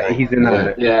Hoffenheim. He's in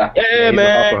the yeah, he's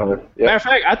man. Yep. Matter of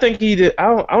fact, I think he did.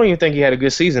 I don't even think he had a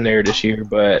good season there this year,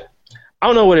 but I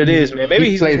don't know what it is, man. Maybe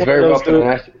he he's plays one very of well those for the dudes.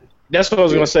 national. That's what I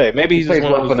was gonna say. Maybe he's He plays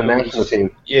just one well of for the those national dudes.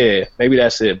 team. Yeah, maybe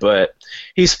that's it. But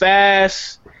he's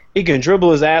fast. He can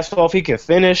dribble his ass off. He can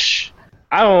finish.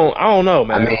 I don't know,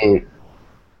 man. I mean,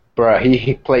 bro,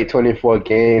 he played 24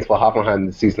 games for Hoffenheim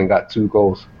this season and got 2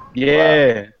 goals.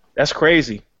 Yeah, that's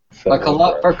crazy. So, Like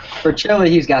for Chile,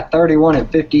 he's got 31 and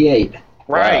 58.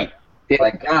 Right.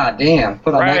 Like, god damn,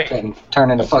 put on Right. that kid and turn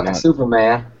into fucking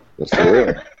Superman. That's for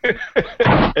real.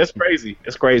 It's crazy.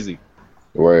 It's crazy.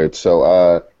 Word.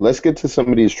 So let's get to some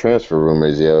of these transfer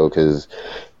rumors, yo, because,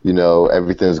 you know,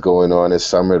 everything's going on this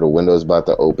summer. The window's about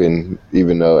to open,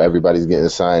 even though everybody's getting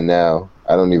signed now.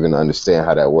 I don't even understand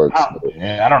how that works.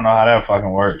 Yeah, I don't know how that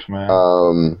fucking works, man.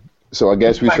 So I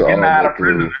guess we Like should all getting out go of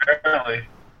prison through. early.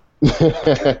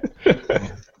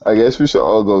 I guess we should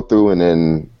all go through and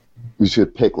then we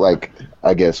should pick, like,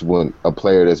 I guess a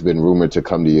player that's been rumored to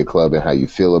come to your club and how you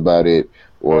feel about it,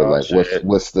 or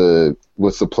what's the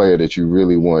player that you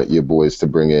really want your boys to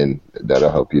bring in that'll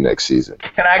help you next season.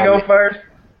 Can I go first?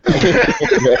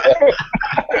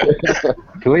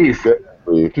 please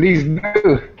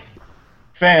do.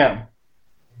 Fam,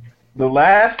 the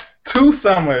last 2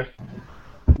 summers,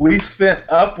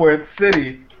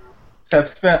 City have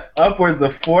spent upwards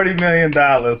of $40 million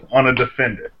on a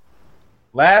defender.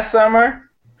 Last summer,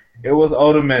 it was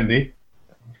Otamendi,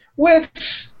 which,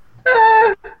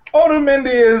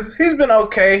 Otamendi he's been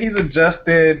okay. He's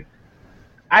adjusted.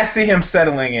 I see him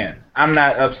settling in. I'm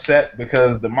not upset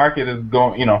because the market is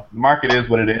the market is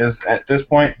what it is at this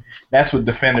point. That's what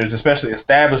defenders, especially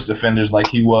established defenders like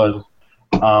he was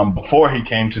before he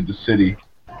came to the city.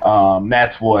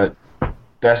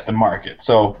 That's the market.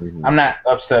 So I'm not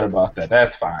upset about that.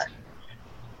 That's fine.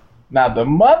 Now the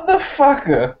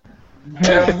motherfucker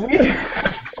that we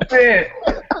spent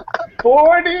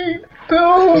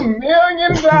 $42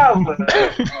 million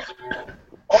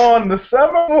on the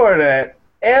summer before that,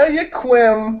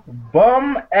 Eliaquim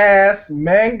bum-ass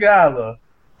Mangala.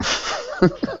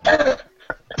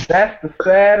 That's the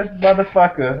saddest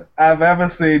motherfucker I've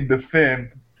ever seen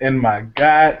defend in my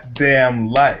goddamn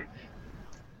life.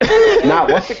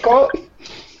 Not what's it called?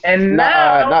 And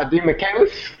now... not D.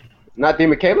 Michaelis? Not D.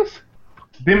 Michaelis?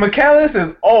 D. Michaelis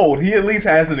is old. He at least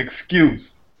has an excuse.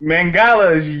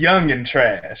 Mangala is young and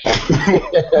trash.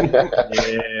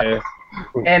 Yeah.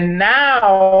 And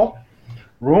now,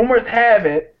 rumors have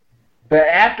it that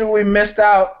after we missed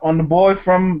out on the boy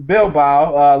from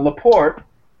Bilbao, Laporte,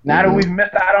 now that we've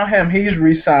missed out on him, he's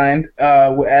re-signed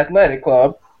with Athletic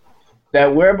Club,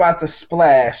 that we're about to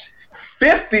splash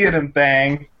 50 of them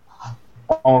things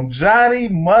on Johnny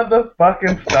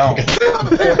motherfucking Stone.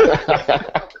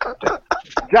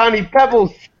 Johnny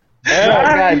Pebbles.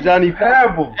 Johnny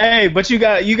Pebbles. Hey, but you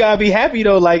gotta be happy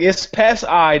though. Like it's Pep's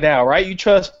eye now, right? You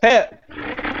trust Pep,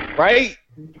 right?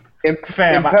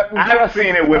 Fam, I've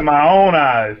seen it with my own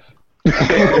eyes.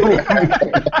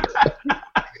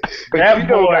 That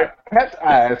boy, Pep's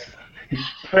eyes.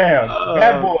 Fam,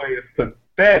 that boy is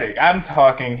pathetic. I'm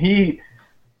talking.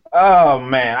 Oh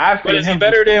man, I've seen But is him.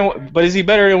 is he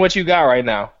better than what you got right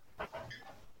now?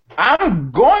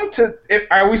 I'm going to.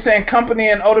 Are we saying Company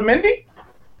and Otamendi?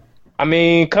 I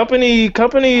mean, company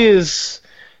is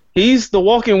he's the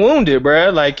walking wounded,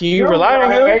 bruh. Like you rely on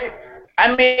him.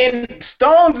 I mean,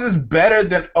 Stones is better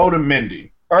than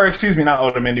Otamendi. Or excuse me, not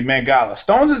Otamendi, Mangala.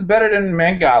 Stones is better than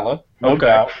Mangala, no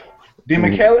doubt. Di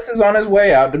Michaelis is on his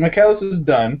way out. Di Michaelis is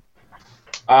done.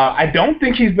 I don't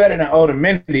think he's better than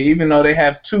Otamendi, even though they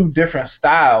have 2 different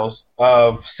styles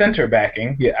of center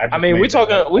backing. Yeah, I mean, we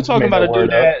talking about a dude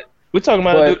that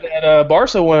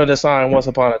Barca wanted to sign once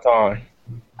upon a time.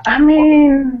 I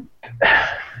mean,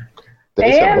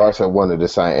 They said Barca wanted to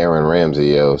sign Aaron Ramsey,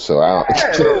 yo. So I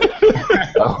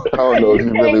don't know if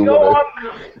you really want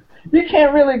to. You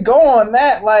can't really go on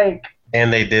that, like.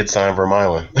 And they did sign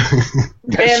Vermaelen.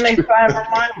 And they signed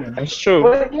Vermaelen. That's true.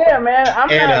 But yeah, man, I'm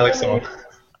And not Alex really,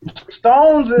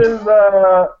 Stones is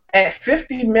at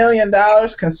 $50 million,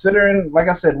 considering, like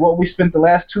I said, what we spent the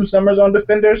last 2 summers on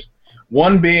defenders.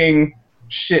 One being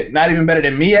not even better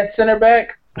than me at center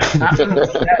back.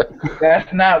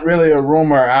 That's not really a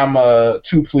rumor I'm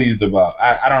too pleased about.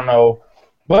 I don't know.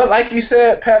 But like you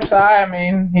said, Pep's eye, I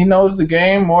mean, he knows the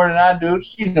game more than I do.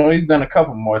 You know, he's done a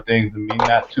couple more things than me,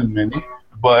 not too many.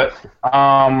 But,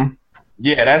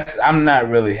 yeah, I'm not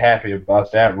really happy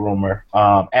about that rumor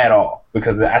at all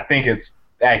because I think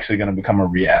actually going to become a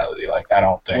reality. Like, I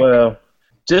don't think. Well,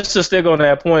 just to stick on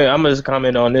that point, I'm going to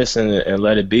comment on this and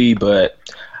let it be. But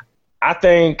I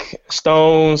think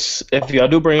Stones, if y'all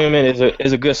do bring him in,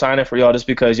 is a good signing for y'all just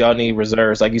because y'all need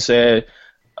reserves. Like you said,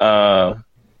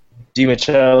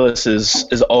 DiMichelis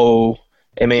is old.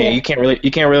 I mean, you can't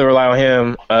really rely on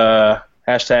him.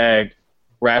 Hashtag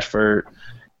Rashford.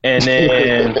 And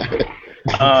then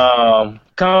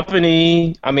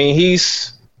Company, I mean,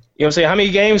 he's, you know what I'm saying, how many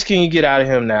games can you get out of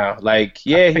him now? Like,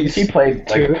 yeah, he played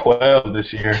like 12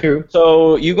 this year.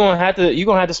 So you're gonna have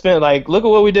to spend, like, look at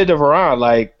what we did to Varane.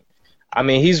 Like, I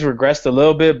mean, he's regressed a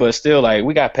little bit, but still, like,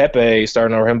 we got Pepe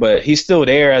starting over him, but he's still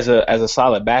there as a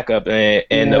solid backup. And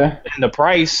the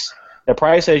price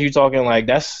as you're talking, like,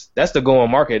 that's the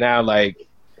going market now. Like,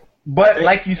 but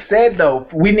like you said though,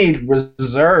 we need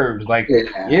reserves. Like,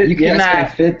 you can't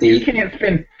spend 50. You can't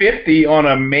spend 50 on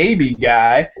a maybe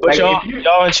guy. But like,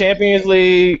 y'all in Champions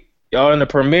League, y'all in the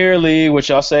Premier League, which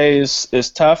y'all say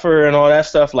is tougher and all that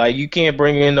stuff. Like, you can't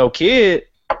bring in no kid.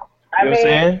 You know what I'm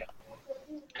saying?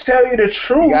 Tell you the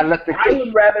truth, You gotta let the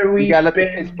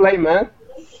kids play, man.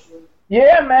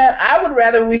 Yeah, man. I would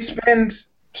rather we spend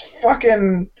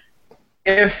fucking,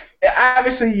 if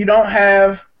obviously you don't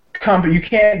have company, you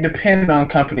can't depend on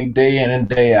company day in and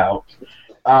day out.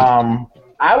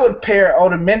 I would pair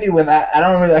Otamendi with,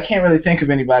 I can't really think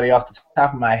of anybody off the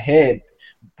top of my head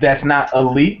that's not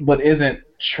elite but isn't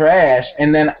trash.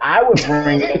 And then I would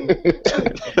bring in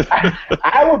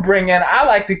I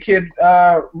like the kid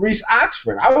Reece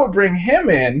Oxford. I would bring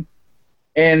him in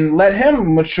and let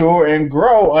him mature and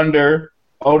grow under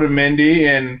Otamendi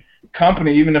and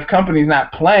company. Even if company's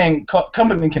not playing,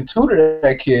 company can tutor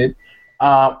that kid.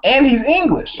 And he's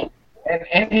English,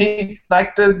 and he,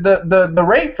 like, the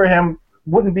rate for him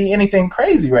wouldn't be anything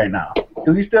crazy right now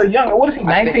because he's still young. What is he,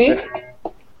 19?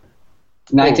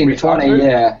 19 to 20,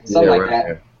 yeah, something like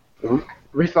that.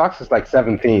 Reece Oxford's like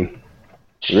 17.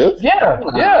 Really?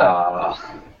 Yeah.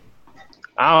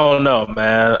 I don't know,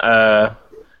 man.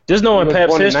 Just knowing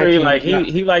Pep's history, like,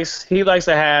 he likes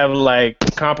to have, like,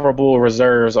 comparable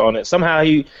reserves on it. Somehow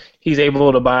he's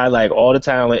able to buy, like, all the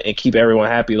talent and keep everyone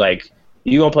happy. Like,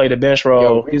 you gonna play the bench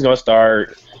role, he's gonna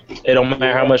start. It don't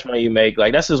matter how much money you make.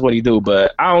 Like, that's just what he do.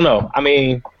 But I don't know. I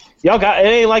mean, it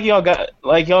ain't like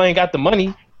y'all ain't got the money. You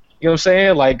know what I'm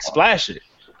saying? Like, splash it.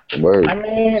 Word. I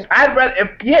mean, I'd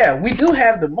rather. We do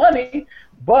have the money,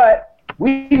 but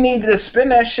we need to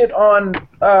spend that shit on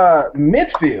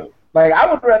midfield. Like,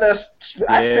 I would rather.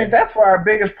 I think that's where our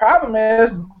biggest problem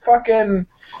is. Fucking.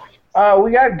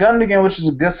 We got Gundogan, which is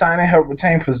a good signing, help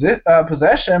retain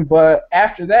possession. But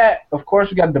after that, of course,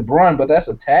 we got De Bruyne, but that's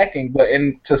attacking. But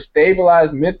to stabilize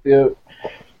midfield,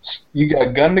 you got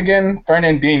Gundogan,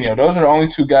 Fernandinho. Those are the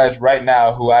only two guys right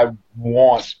now who I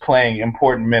want playing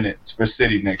important minutes for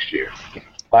City next year.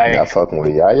 Like, not fucking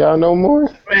with Yaya no more?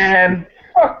 Man,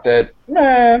 fuck that.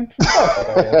 Man,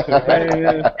 fuck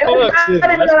that.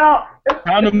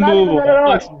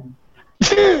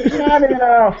 He's not even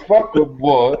fuck with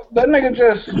boy. That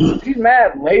nigga he's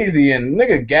mad lazy and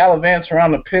nigga gallivants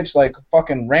around the pitch like a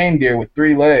fucking reindeer with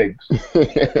 3 legs.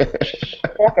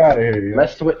 Fuck out of here, yo.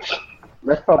 Let's switch.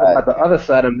 Let's talk about the other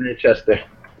side of Manchester.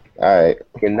 All right.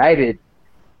 United.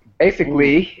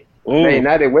 Basically, Man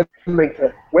United, we're linked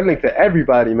to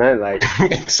everybody, man. Like,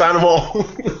 sign them all.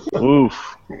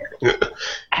 Oof.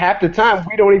 Half the time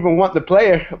we don't even want the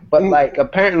player, but like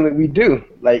apparently we do.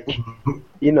 Like,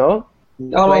 you know.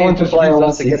 Once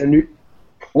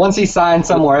he signs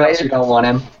somewhere else, you don't want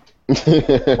him.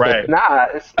 Right. Nah,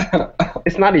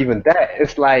 it's not even that.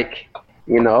 It's like,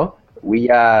 we don't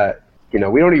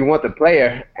even want the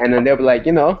player, and then they'll be like,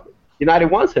 United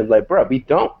wants him. Like, bro, we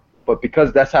don't. But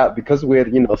because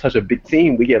we're such a big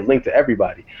team, we get linked to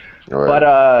everybody. Right.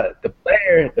 But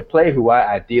the player who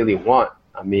I ideally want,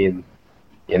 I mean,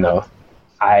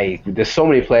 there's so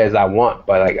many players I want,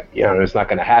 but it's not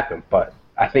gonna happen. But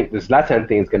I think this Zlatan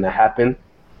thing is gonna happen.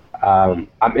 I'm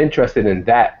interested in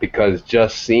that because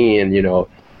just seeing,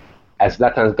 as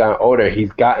Zlatan's gotten older, I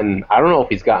don't know if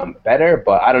he's gotten better,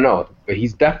 but I don't know. But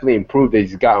he's definitely improved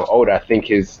as he's gotten older. I think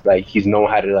he's known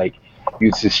how to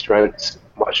use his strengths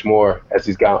much more as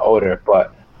he's gotten older.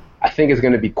 But I think it's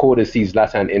going to be cool to see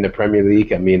Zlatan in the Premier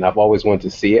League. I mean, I've always wanted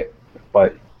to see it,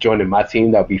 but joining my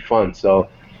team, that would be fun. So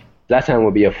Zlatan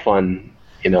would be a fun,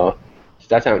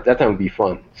 Zlatan would be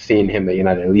fun seeing him at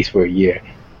United at least for a year.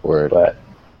 Word. But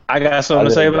I got something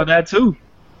to say about that too.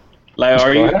 Like,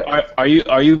 are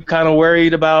you kind of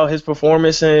worried about his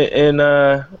performance in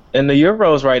the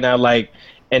Euros right now? Like,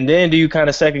 and then do you kind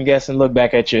of second guess and look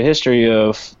back at your history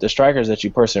of the strikers that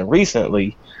you pursued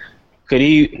recently? Could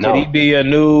he be a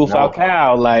new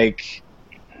Falcao? Like,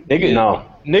 no.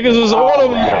 Niggas was on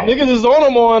him. Niggas was on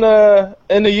him on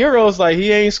in the Euros. Like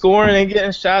he ain't scoring, ain't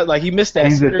getting shot. Like he missed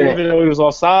that sitter even though he was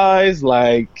offsides.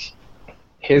 Like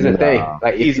here's the thing.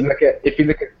 Like if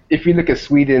you look at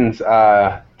Sweden's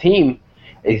team,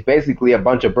 it's basically a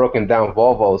bunch of broken down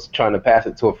Volvos trying to pass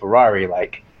it to a Ferrari.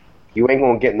 Like you ain't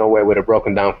gonna get nowhere with a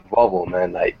broken down Volvo,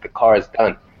 man. Like the car is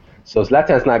done. So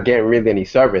Zlatan's not getting really any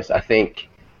service. I think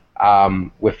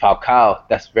with Falcao,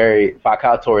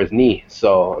 Falcao tore his knee.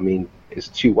 So I mean. It's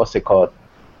two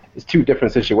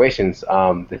different situations.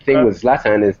 The thing with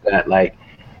Zlatan is that, like,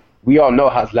 we all know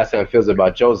how Zlatan feels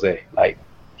about Jose. Like,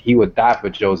 he would die for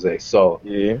Jose. So,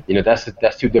 you know, that's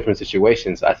two different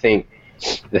situations. I think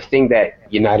the thing that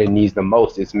United needs the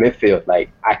most is midfield. Like,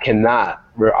 I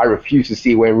refuse to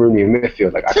see Wayne Rooney in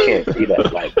midfield. Like, I can't see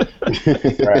that. Like,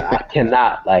 bro, I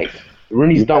cannot. Like,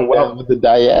 Rooney's done well with the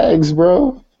Diags,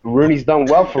 bro. Rooney's done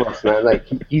well for us, man. Like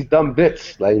he's done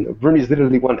bits. Like Rooney's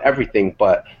literally won everything,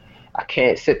 but I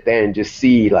can't sit there and just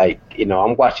see like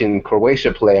I'm watching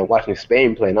Croatia play, I'm watching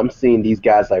Spain play, and I'm seeing these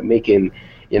guys like making,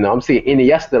 I'm seeing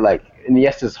Iniesta. Like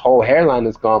Iniesta's whole hairline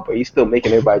is gone, but he's still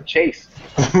making everybody chase.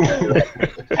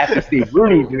 After see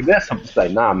Rooney do this, I'm just like,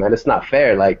 nah, man, it's not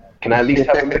fair. Like, can I at least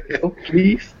have a midfield,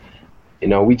 please?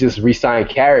 We just re-signed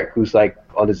Carrick, who's like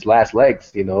on his last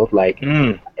legs. Like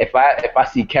if I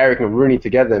see Carrick and Rooney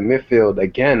together in midfield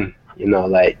again,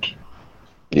 like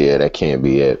that can't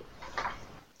be it.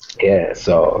 Yeah,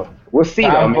 so we'll see.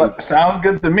 Sounds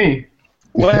good to me.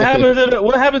 What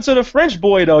happened to the French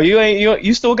boy though?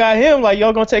 You still got him? Like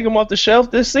y'all gonna take him off the shelf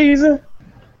this season?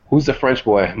 Who's the French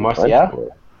boy?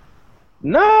 Martial?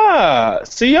 Nah.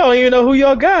 See, y'all don't even know who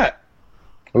y'all got.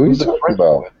 Who's the French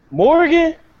boy?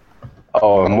 Morgan.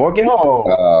 Oh, Morgan?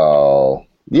 Oh.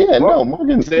 Yeah, no,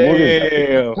 Morgan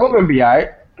be alright.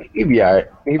 He'll be alright.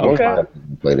 He'll be fine.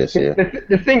 Play this year.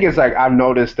 The thing is, like, I've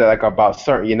noticed that, like, about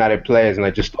certain United players and,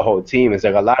 like, just the whole team is,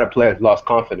 like, a lot of players lost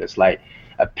confidence. Like,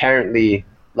 apparently,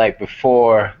 like,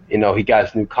 before, he got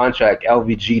his new contract,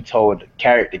 LVG told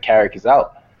Carrick that Carrick is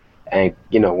out. And,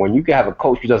 when you have a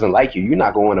coach who doesn't like you, you're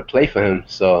not going to want to play for him.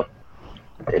 So,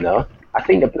 I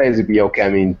think the players would be okay. I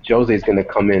mean, Jose's going to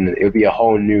come in and it'll be a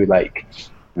whole new, like,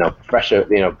 fresher,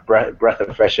 breath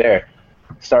of fresh air.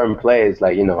 Certain players,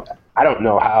 like, I don't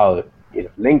know how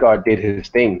Lingard did his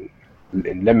thing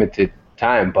in limited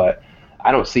time, but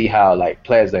I don't see how like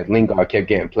players like Lingard kept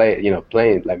getting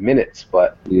playing like minutes.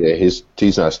 But yeah,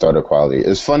 he's not starter quality.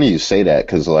 It's funny you say that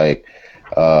because like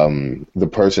the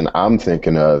person I'm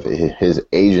thinking of, his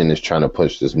agent is trying to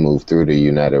push this move through to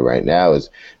United right now is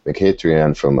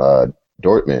Mkhitaryan from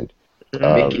Dortmund.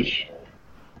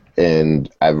 And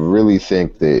I really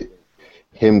think that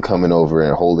him coming over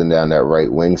and holding down that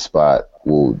right wing spot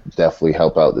will definitely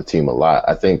help out the team a lot.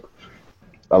 I think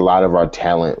a lot of our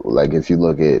talent, like if you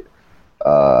look at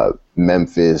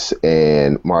Memphis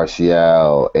and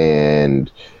Martial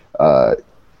and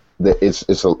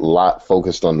it's a lot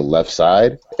focused on the left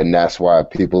side, and that's why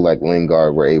people like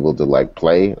Lingard were able to like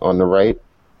play on the right.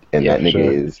 And that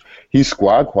nigga he's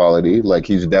squad quality. Like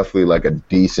he's definitely like a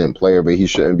decent player, but he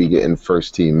shouldn't be getting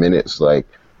first team minutes like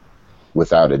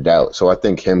without a doubt. So I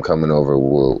think him coming over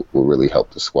will really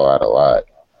help the squad a lot.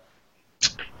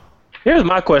 Here's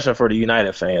my question for the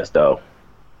United fans though.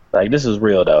 Like this is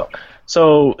real though.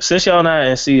 So since y'all not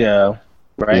in CL,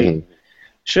 right? Mm-hmm.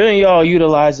 Shouldn't y'all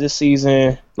utilize this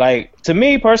season? Like to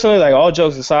me personally, like all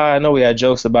jokes aside, I know we had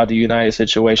jokes about the United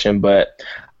situation, but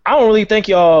I don't really think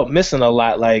y'all missing a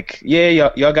lot. Like,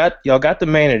 yeah, y'all got the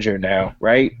manager now,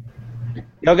 right?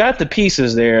 Y'all got the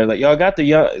pieces there. Like y'all got the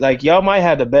young, like y'all might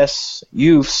have the best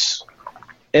youths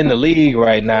in the league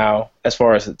right now as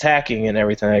far as attacking and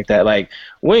everything like that. Like,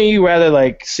 wouldn't you rather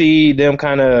like see them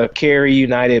kind of carry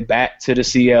United back to the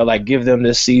CL, like give them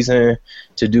this season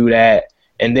to do that,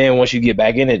 and then once you get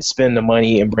back in it, spend the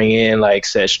money and bring in like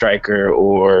said striker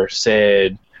or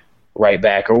said right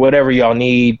back or whatever y'all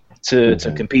need to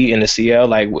compete in the CL?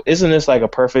 Like, isn't this like a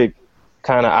perfect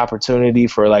kind of opportunity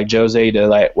for like Jose to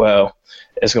like, well,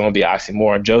 it's going to be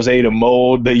oxymoron, Jose to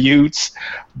mold the youths,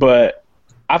 but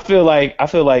I feel like,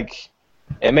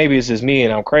 and maybe it's just me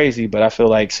and I'm crazy, but I feel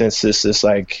like since this is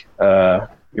like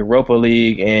Europa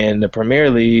League and the Premier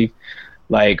League,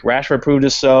 like Rashford proved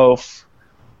himself,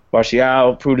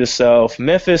 Martial proved himself,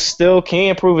 Memphis still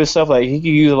can prove himself, like he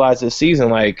can utilize this season.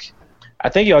 Like, I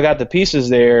think y'all got the pieces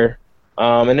there.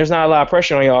 And there's not a lot of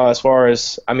pressure on y'all as far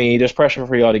as, I mean, there's pressure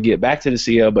for y'all to get back to the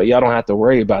CL, but y'all don't have to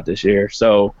worry about this year.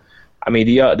 So, I mean,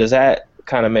 does that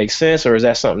kind of make sense, or is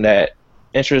that something that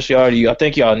interests y'all? Do y'all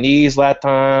think y'all need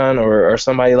Zlatan or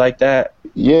somebody like that?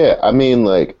 Yeah, I mean,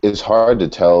 like, it's hard to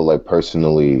tell, like,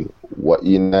 personally what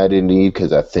United need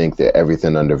because I think that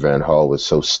everything under Van Gaal was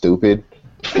so stupid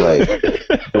Like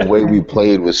the way we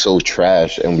played was so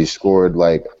trash, and we scored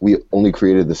like we only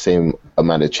created the same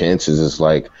amount of chances as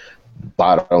like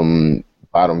bottom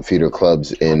feeder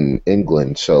clubs in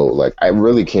England. So like I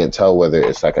really can't tell whether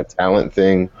it's like a talent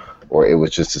thing or it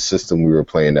was just a system we were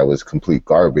playing that was complete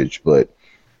garbage. But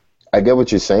I get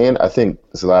what you're saying. I think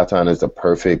Zlatan is the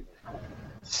perfect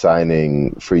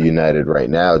signing for United right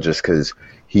now, just because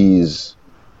he's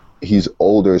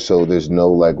older, so there's no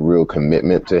like real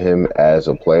commitment to him as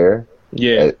a player.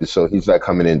 Yeah. So he's not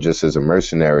coming in just as a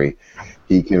mercenary.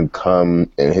 He can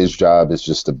come, and his job is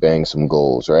just to bang some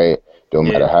goals, right? Don't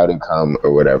matter how they come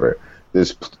or whatever.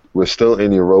 We're still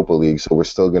in Europa League, so we're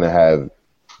still gonna have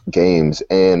games,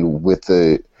 and with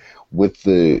the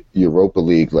Europa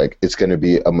League, like it's gonna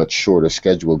be a much shorter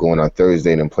schedule going on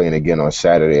Thursday and then playing again on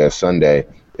Saturday or Sunday,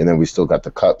 and then we still got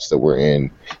the cups that we're in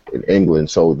England.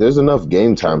 So there's enough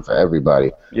game time for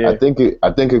everybody. Yeah. I think it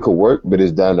could work, but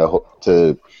it's down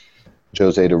to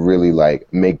Jose to really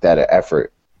like make that an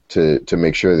effort to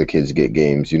make sure the kids get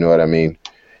games. You know what I mean?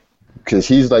 Because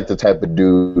he's like the type of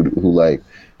dude who, like,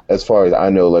 as far as I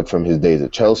know, like from his days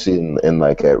at Chelsea and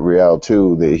like at Real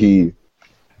too, that he's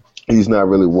not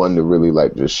really one to really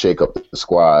like just shake up the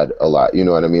squad a lot. You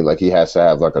know what I mean? Like he has to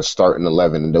have like a starting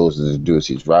 11, and those are the dudes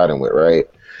he's riding with, right?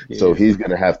 Yeah. So he's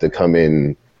gonna have to come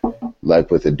in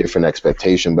like with a different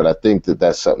expectation. But I think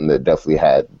that's something that definitely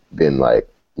had been like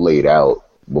laid out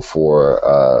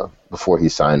before he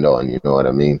signed on. You know what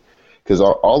I mean? Because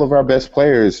all of our best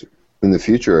players in the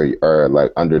future are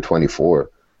like under 24,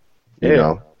 you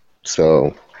know?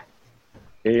 So,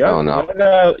 yeah, I don't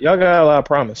know. Y'all got a lot of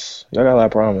promise.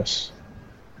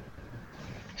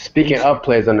 Speaking of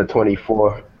players under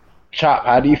 24, Chop,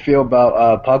 how do you feel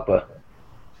about Pogba?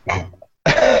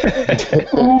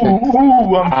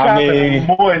 Ooh, I'm chopping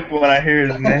moist when I hear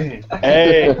his name.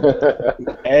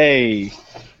 Hey,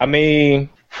 I mean,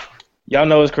 y'all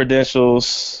know his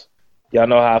credentials. Y'all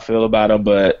know how I feel about him,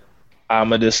 but I'm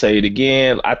gonna just say it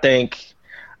again. I think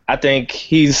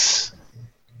he's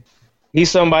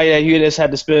somebody that you just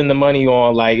had to spend the money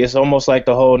on. Like it's almost like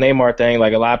the whole Neymar thing.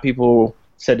 Like a lot of people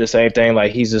said the same thing.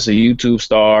 Like he's just a YouTube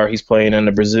star. He's playing in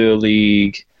the Brazil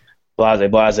league,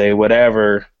 blase,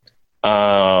 whatever.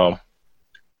 But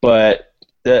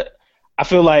I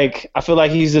feel like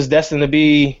he's just destined to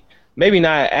be maybe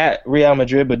not at Real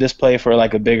Madrid, but just play for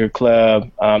like a bigger club.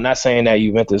 I'm not saying that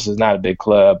Juventus is not a big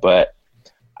club, but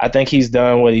I think he's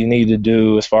done what he needed to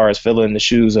do as far as filling the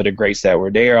shoes of the greats that were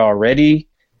there already,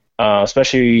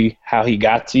 especially how he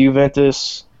got to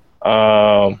Juventus.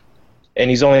 And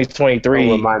he's only 23.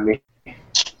 Don't remind me.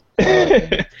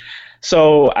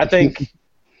 So I think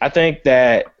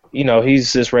that, you know,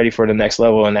 he's just ready for the next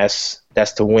level, and that's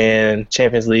to win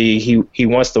Champions League. He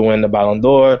wants to win the Ballon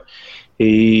d'Or.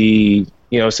 He,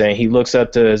 you know what I'm saying, he looks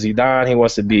up to Zidane. He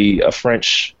wants to be a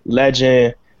French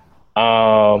legend.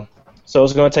 So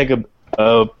it's going to take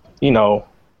a you know,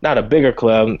 not a bigger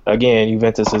club. Again,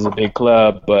 Juventus is a big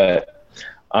club, but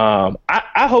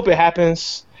I hope it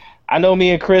happens. I know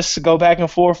me and Chris go back and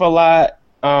forth a lot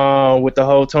with the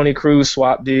whole Toni Kroos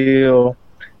swap deal,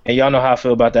 and y'all know how I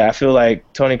feel about that. I feel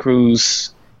like Toni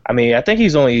Kroos, I mean, I think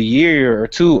he's only a year or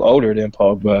two older than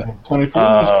Pogba. 24?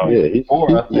 Yeah, he's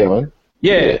 4, I think.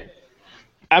 Yeah.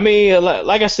 I mean,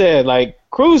 like I said, like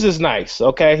Kroos is nice,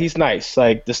 okay? He's nice.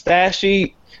 Like the stat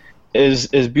sheet is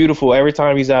beautiful every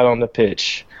time he's out on the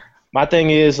pitch. My thing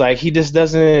is like he just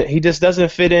doesn't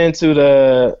fit into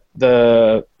the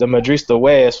Madrista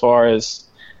way as far as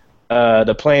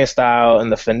the playing style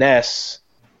and the finesse.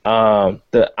 I'm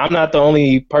not the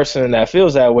only person that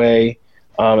feels that way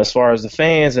as far as the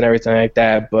fans and everything like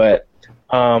that, but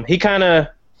you kind of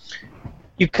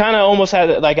almost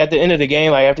had, like, at the end of the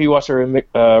game, like, after you watch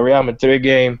the Real Madrid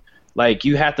game, like,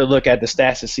 you have to look at the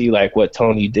stats to see, like, what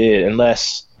Tony did,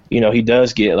 unless, you know, he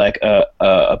does get, like,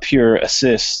 a pure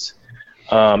assist.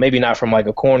 Maybe not from, like,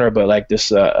 a corner, but, like,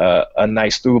 this a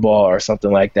nice through ball or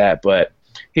something like that. But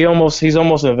he's almost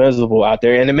invincible out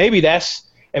there. And maybe that's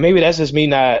just me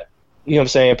not, you know what I'm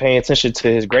saying, paying attention to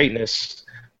his greatness.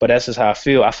 But that's just how I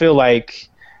feel. I feel like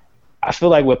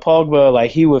with Pogba,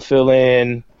 like, he would fill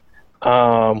in,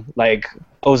 like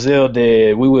Ozil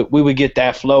did. We would get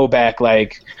that flow back,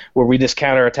 like where we just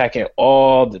counterattacking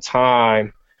all the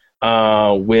time.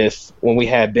 With when we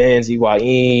had Benz,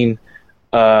 Higuain,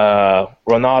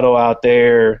 Ronaldo out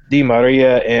there, Di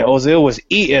Maria, and Ozil was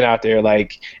eating out there.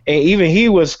 Like, and even he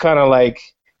was kind of like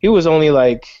he wasn't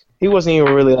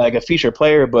even really like a feature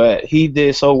player, but he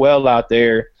did so well out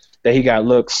there that he got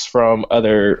looks from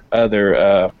other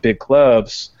big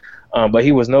clubs. But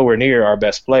he was nowhere near our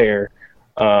best player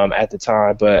at the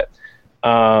time. But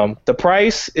the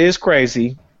price is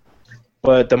crazy.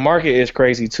 but the market is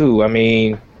crazy too. I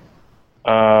mean,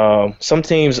 some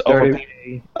teams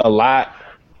overpay a lot.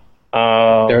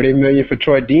 30 million for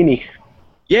Troy Deeney.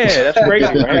 Yeah, that's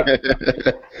crazy, right?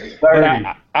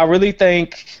 But I really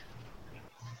think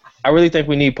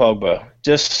we need Pogba.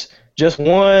 Just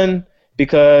one,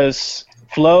 because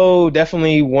Flo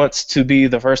definitely wants to be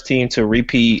the first team to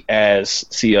repeat as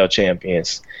CL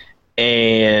champions.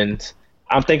 And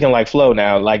I'm thinking like Flo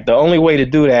now. Like, the only way to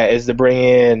do that is to bring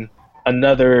in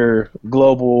another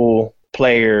global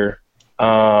player.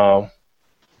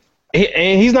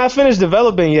 And he's not finished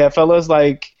developing yet, fellas.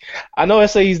 Like, I know I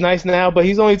say he's nice now, but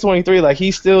he's only 23. Like,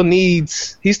 he still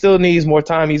needs more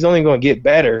time. He's only going to get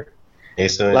better.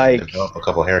 He's still like develop a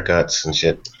couple haircuts and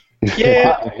shit.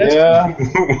 Yeah. Yeah.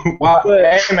 Wow.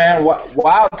 Hey, man,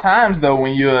 wild times, though,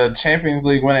 when you're a Champions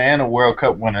League winner and a World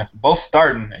Cup winner. Both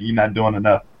starting, and you're not doing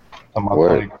enough.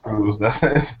 Tony Cruz.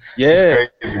 Yeah.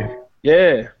 Crazy.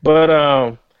 Yeah.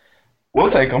 But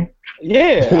we'll take him.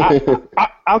 Yeah.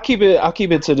 I'll keep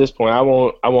it to this point. I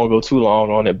won't go too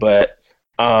long on it, but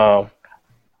y'all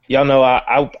know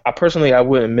I personally I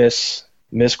wouldn't miss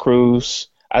Cruz.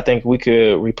 I think we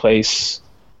could replace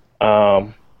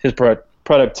his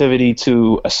productivity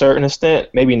to a certain extent,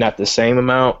 maybe not the same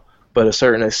amount, but a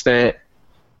certain extent.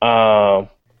 But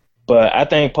I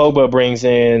think Pogba brings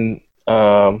in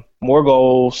more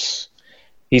goals.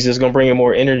 He's just going to bring in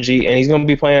more energy, and he's going to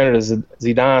be playing under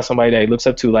Zidane, somebody that he looks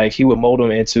up to. Like, he would mold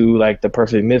him into, like, the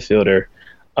perfect midfielder.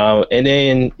 And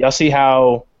then y'all see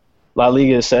how La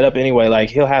Liga is set up anyway. Like,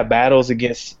 he'll have battles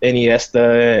against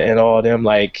Iniesta and all of them.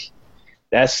 Like,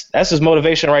 that's his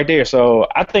motivation right there. So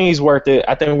I think he's worth it.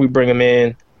 I think we bring him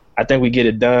in. I think we get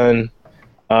it done.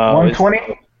 120?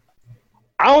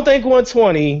 I don't think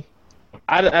 120.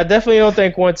 I definitely don't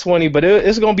think 120, but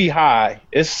it's going to be high.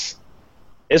 It's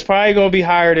probably going to be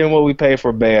higher than what we pay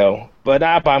for Bale, but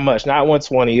not by much. Not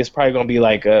 120. It's probably going to be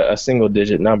like a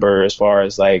single-digit number as far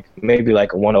as like maybe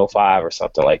like a 105 or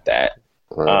something like that.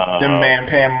 Them man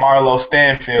paying Marlo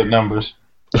Stanfield numbers.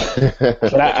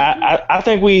 But I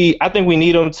think we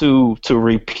need him to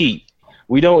repeat.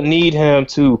 We don't need him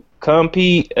to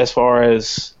compete as far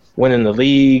as winning the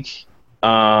league.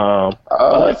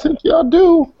 I think y'all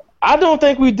do. I don't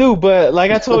think we do, but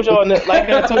like I told y'all in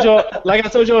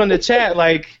the chat,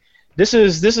 like this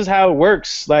is how it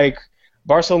works. Like,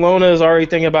 Barcelona is already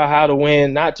thinking about how to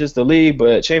win not just the league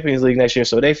but Champions League next year,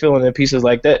 so they filling in pieces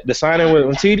like that. The signing with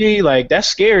Umtiti, like, that's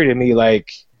scary to me.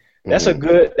 Like, that's a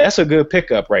good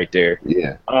pickup right there.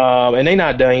 Yeah. And they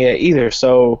not done yet either.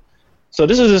 So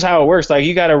this is just how it works. Like,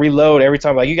 you got to reload every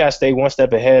time. Like, you got to stay one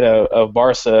step ahead of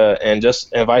Barca and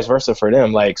vice versa for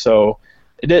them. Like, so.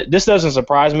 This doesn't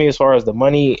surprise me as far as the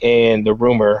money and the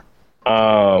rumor.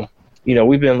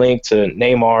 We've been linked to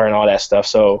Neymar and all that stuff.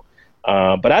 So,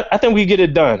 but I think we get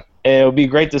it done. And it would be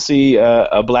great to see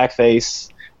a black face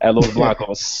at Los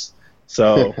Blancos.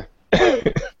 So.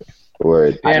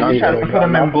 Word. Damn, you trying to put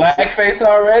him in blackface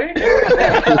already?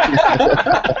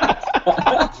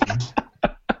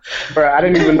 Bro, I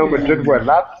didn't even know Madrid were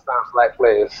allowed to sign black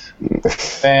players.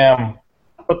 Damn.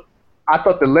 I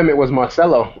thought the limit was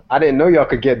Marcelo. I didn't know y'all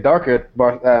could get darker at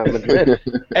Madrid.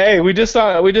 Hey, we just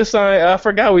signed. I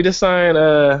forgot we just signed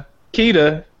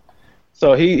Keita.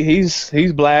 So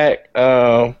he's black.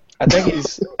 I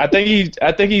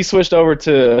think he switched over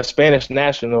to a Spanish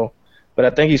national, but I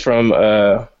think he's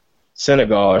from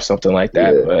Senegal or something like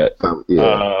that.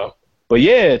 Yeah. But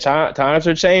yeah, times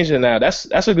are changing now.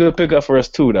 That's a good pickup for us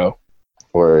too, though.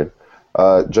 Word.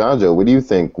 Jonjo, what do you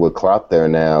think with Klopp there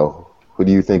now? Who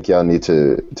do you think y'all need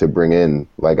to bring in,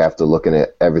 like, after looking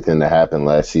at everything that happened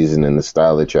last season and the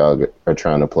style that y'all are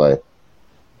trying to play?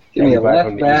 Give me a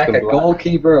left back, a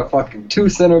goalkeeper, a fucking two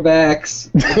center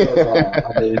backs.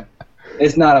 I mean,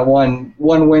 it's not a one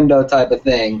window type of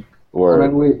thing. Word. I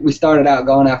mean, we started out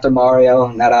going after Mario,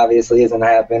 and that obviously isn't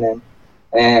happening.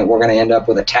 And we're going to end up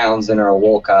with a Townsend or a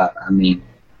Wolcott. I mean,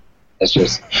 it's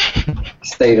just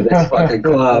state of this fucking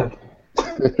club.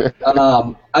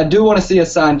 I do want to see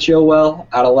us sign Chilwell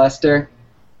out of Leicester.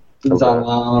 He's on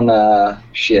loan,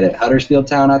 at Huddersfield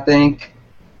Town, I think.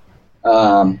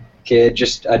 Kid,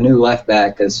 just a new left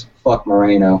back, because fuck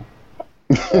Moreno.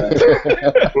 The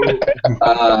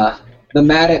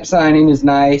Matip signing is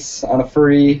nice on a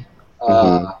free.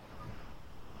 I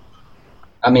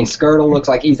mean, Skirtle looks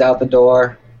like he's out the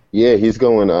door. Yeah, he's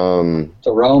going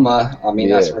to Roma. I mean,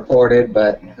 that's reported,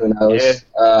 but who knows?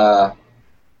 Yeah.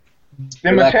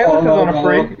 Demichelis is on a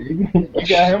free. You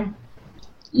got him?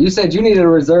 You said you needed a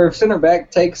reserve center back.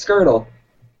 Take Skirtle.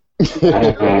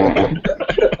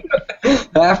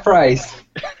 Half price.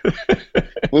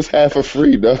 What's half a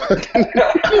free, dog?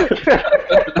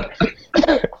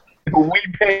 We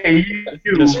pay you.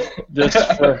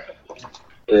 Just for,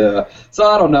 Yeah. So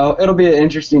I don't know. It'll be an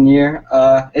interesting year.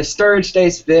 If Sturridge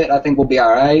stays fit, I think we'll be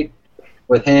all right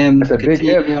with him. That's a big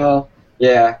if. Coutinho.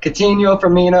 Yeah. Coutinho,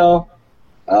 Firmino,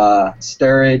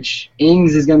 Sturridge.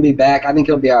 Ings is going to be back. I think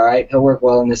he'll be all right. He'll work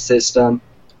well in this system.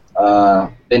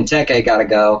 Benteke got to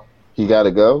go. He got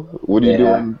to go? What are you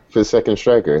doing for second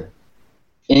striker?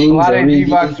 Ings,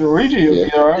 Divock Origi will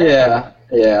be all right.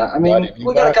 Yeah. I mean,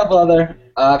 we got a couple other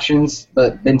options,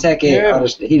 but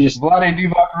Benteke, he just Vlade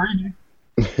Divock Origi.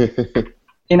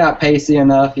 He's not pacey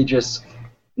enough. He just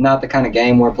not the kind of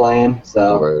game we're playing.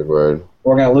 So Word.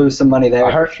 we're gonna lose some money there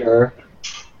for sure.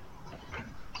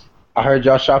 I heard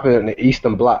y'all shopping in the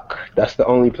Eastern Bloc. That's the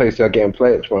only place y'all getting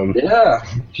players from. Yeah.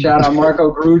 Shout out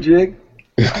Marco Grujic.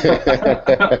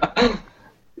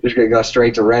 Just gonna go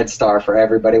straight to Red Star for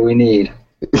everybody we need.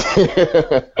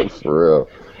 For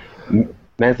real.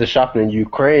 Man's the shopping in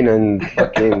Ukraine and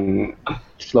fucking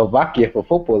Slovakia for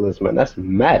footballers, man. That's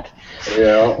mad.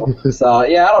 Yeah. So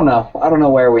yeah, I don't know. I don't know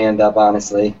where we end up,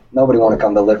 honestly. Nobody want to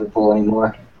come to Liverpool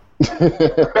anymore.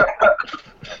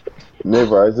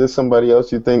 Nevar, is there somebody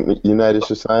else you think United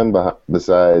should sign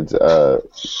besides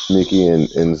Mickey and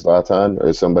Zlatan,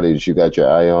 or somebody that you got your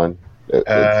eye on?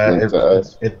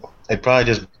 It'd probably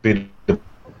just be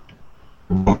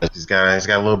he's got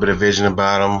a little bit of vision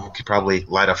about him. Could probably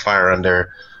light a fire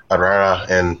under Herrera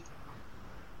and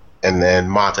then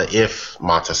Mata if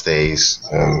Mata stays.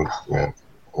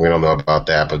 We don't know about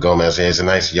that, but Gomez is a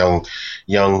nice young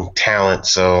talent,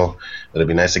 so it'll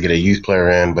be nice to get a youth player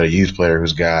in, but a youth player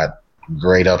who's got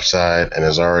great upside and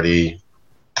is already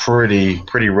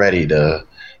pretty ready to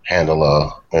handle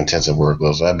a intensive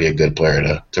workload. So that'd be a good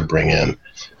player to bring in.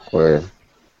 Or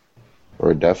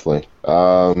definitely.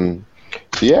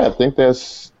 So yeah, I think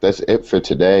that's it for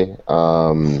today.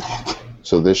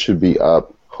 So this should be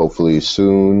up hopefully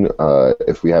soon.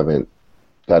 If we haven't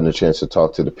gotten a chance to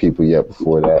talk to the people yet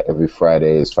before that, every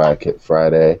Friday is Fire Kit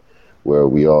Friday, where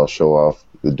we all show off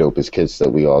the dopest kits that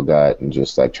we all got and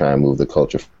just like try and move the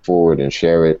culture forward and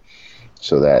share it,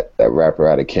 so that rapper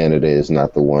out of Canada is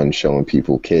not the one showing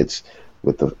people kits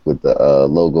with the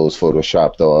logos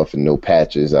photoshopped off and no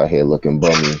patches out here looking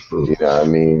bummy. You know what I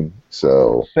mean?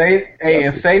 So say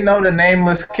no to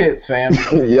nameless kits, fam.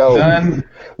 Yo,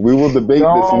 we will debate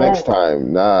this next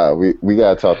time. Nah, we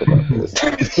gotta talk about this.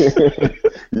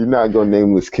 You're not gonna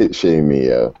nameless kit shame me,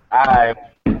 yo. Alright.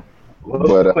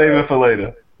 We'll save it for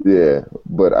later. Yeah,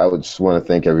 but I would just want to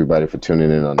thank everybody for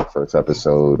tuning in on the first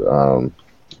episode.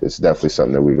 It's definitely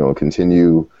something that we're going to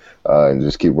continue and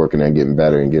just keep working on getting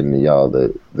better and getting to y'all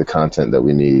the content that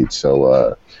we need.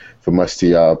 So from us to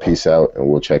y'all, peace out, and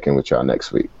we'll check in with y'all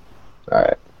next week. All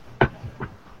right.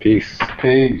 Peace.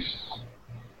 Peace.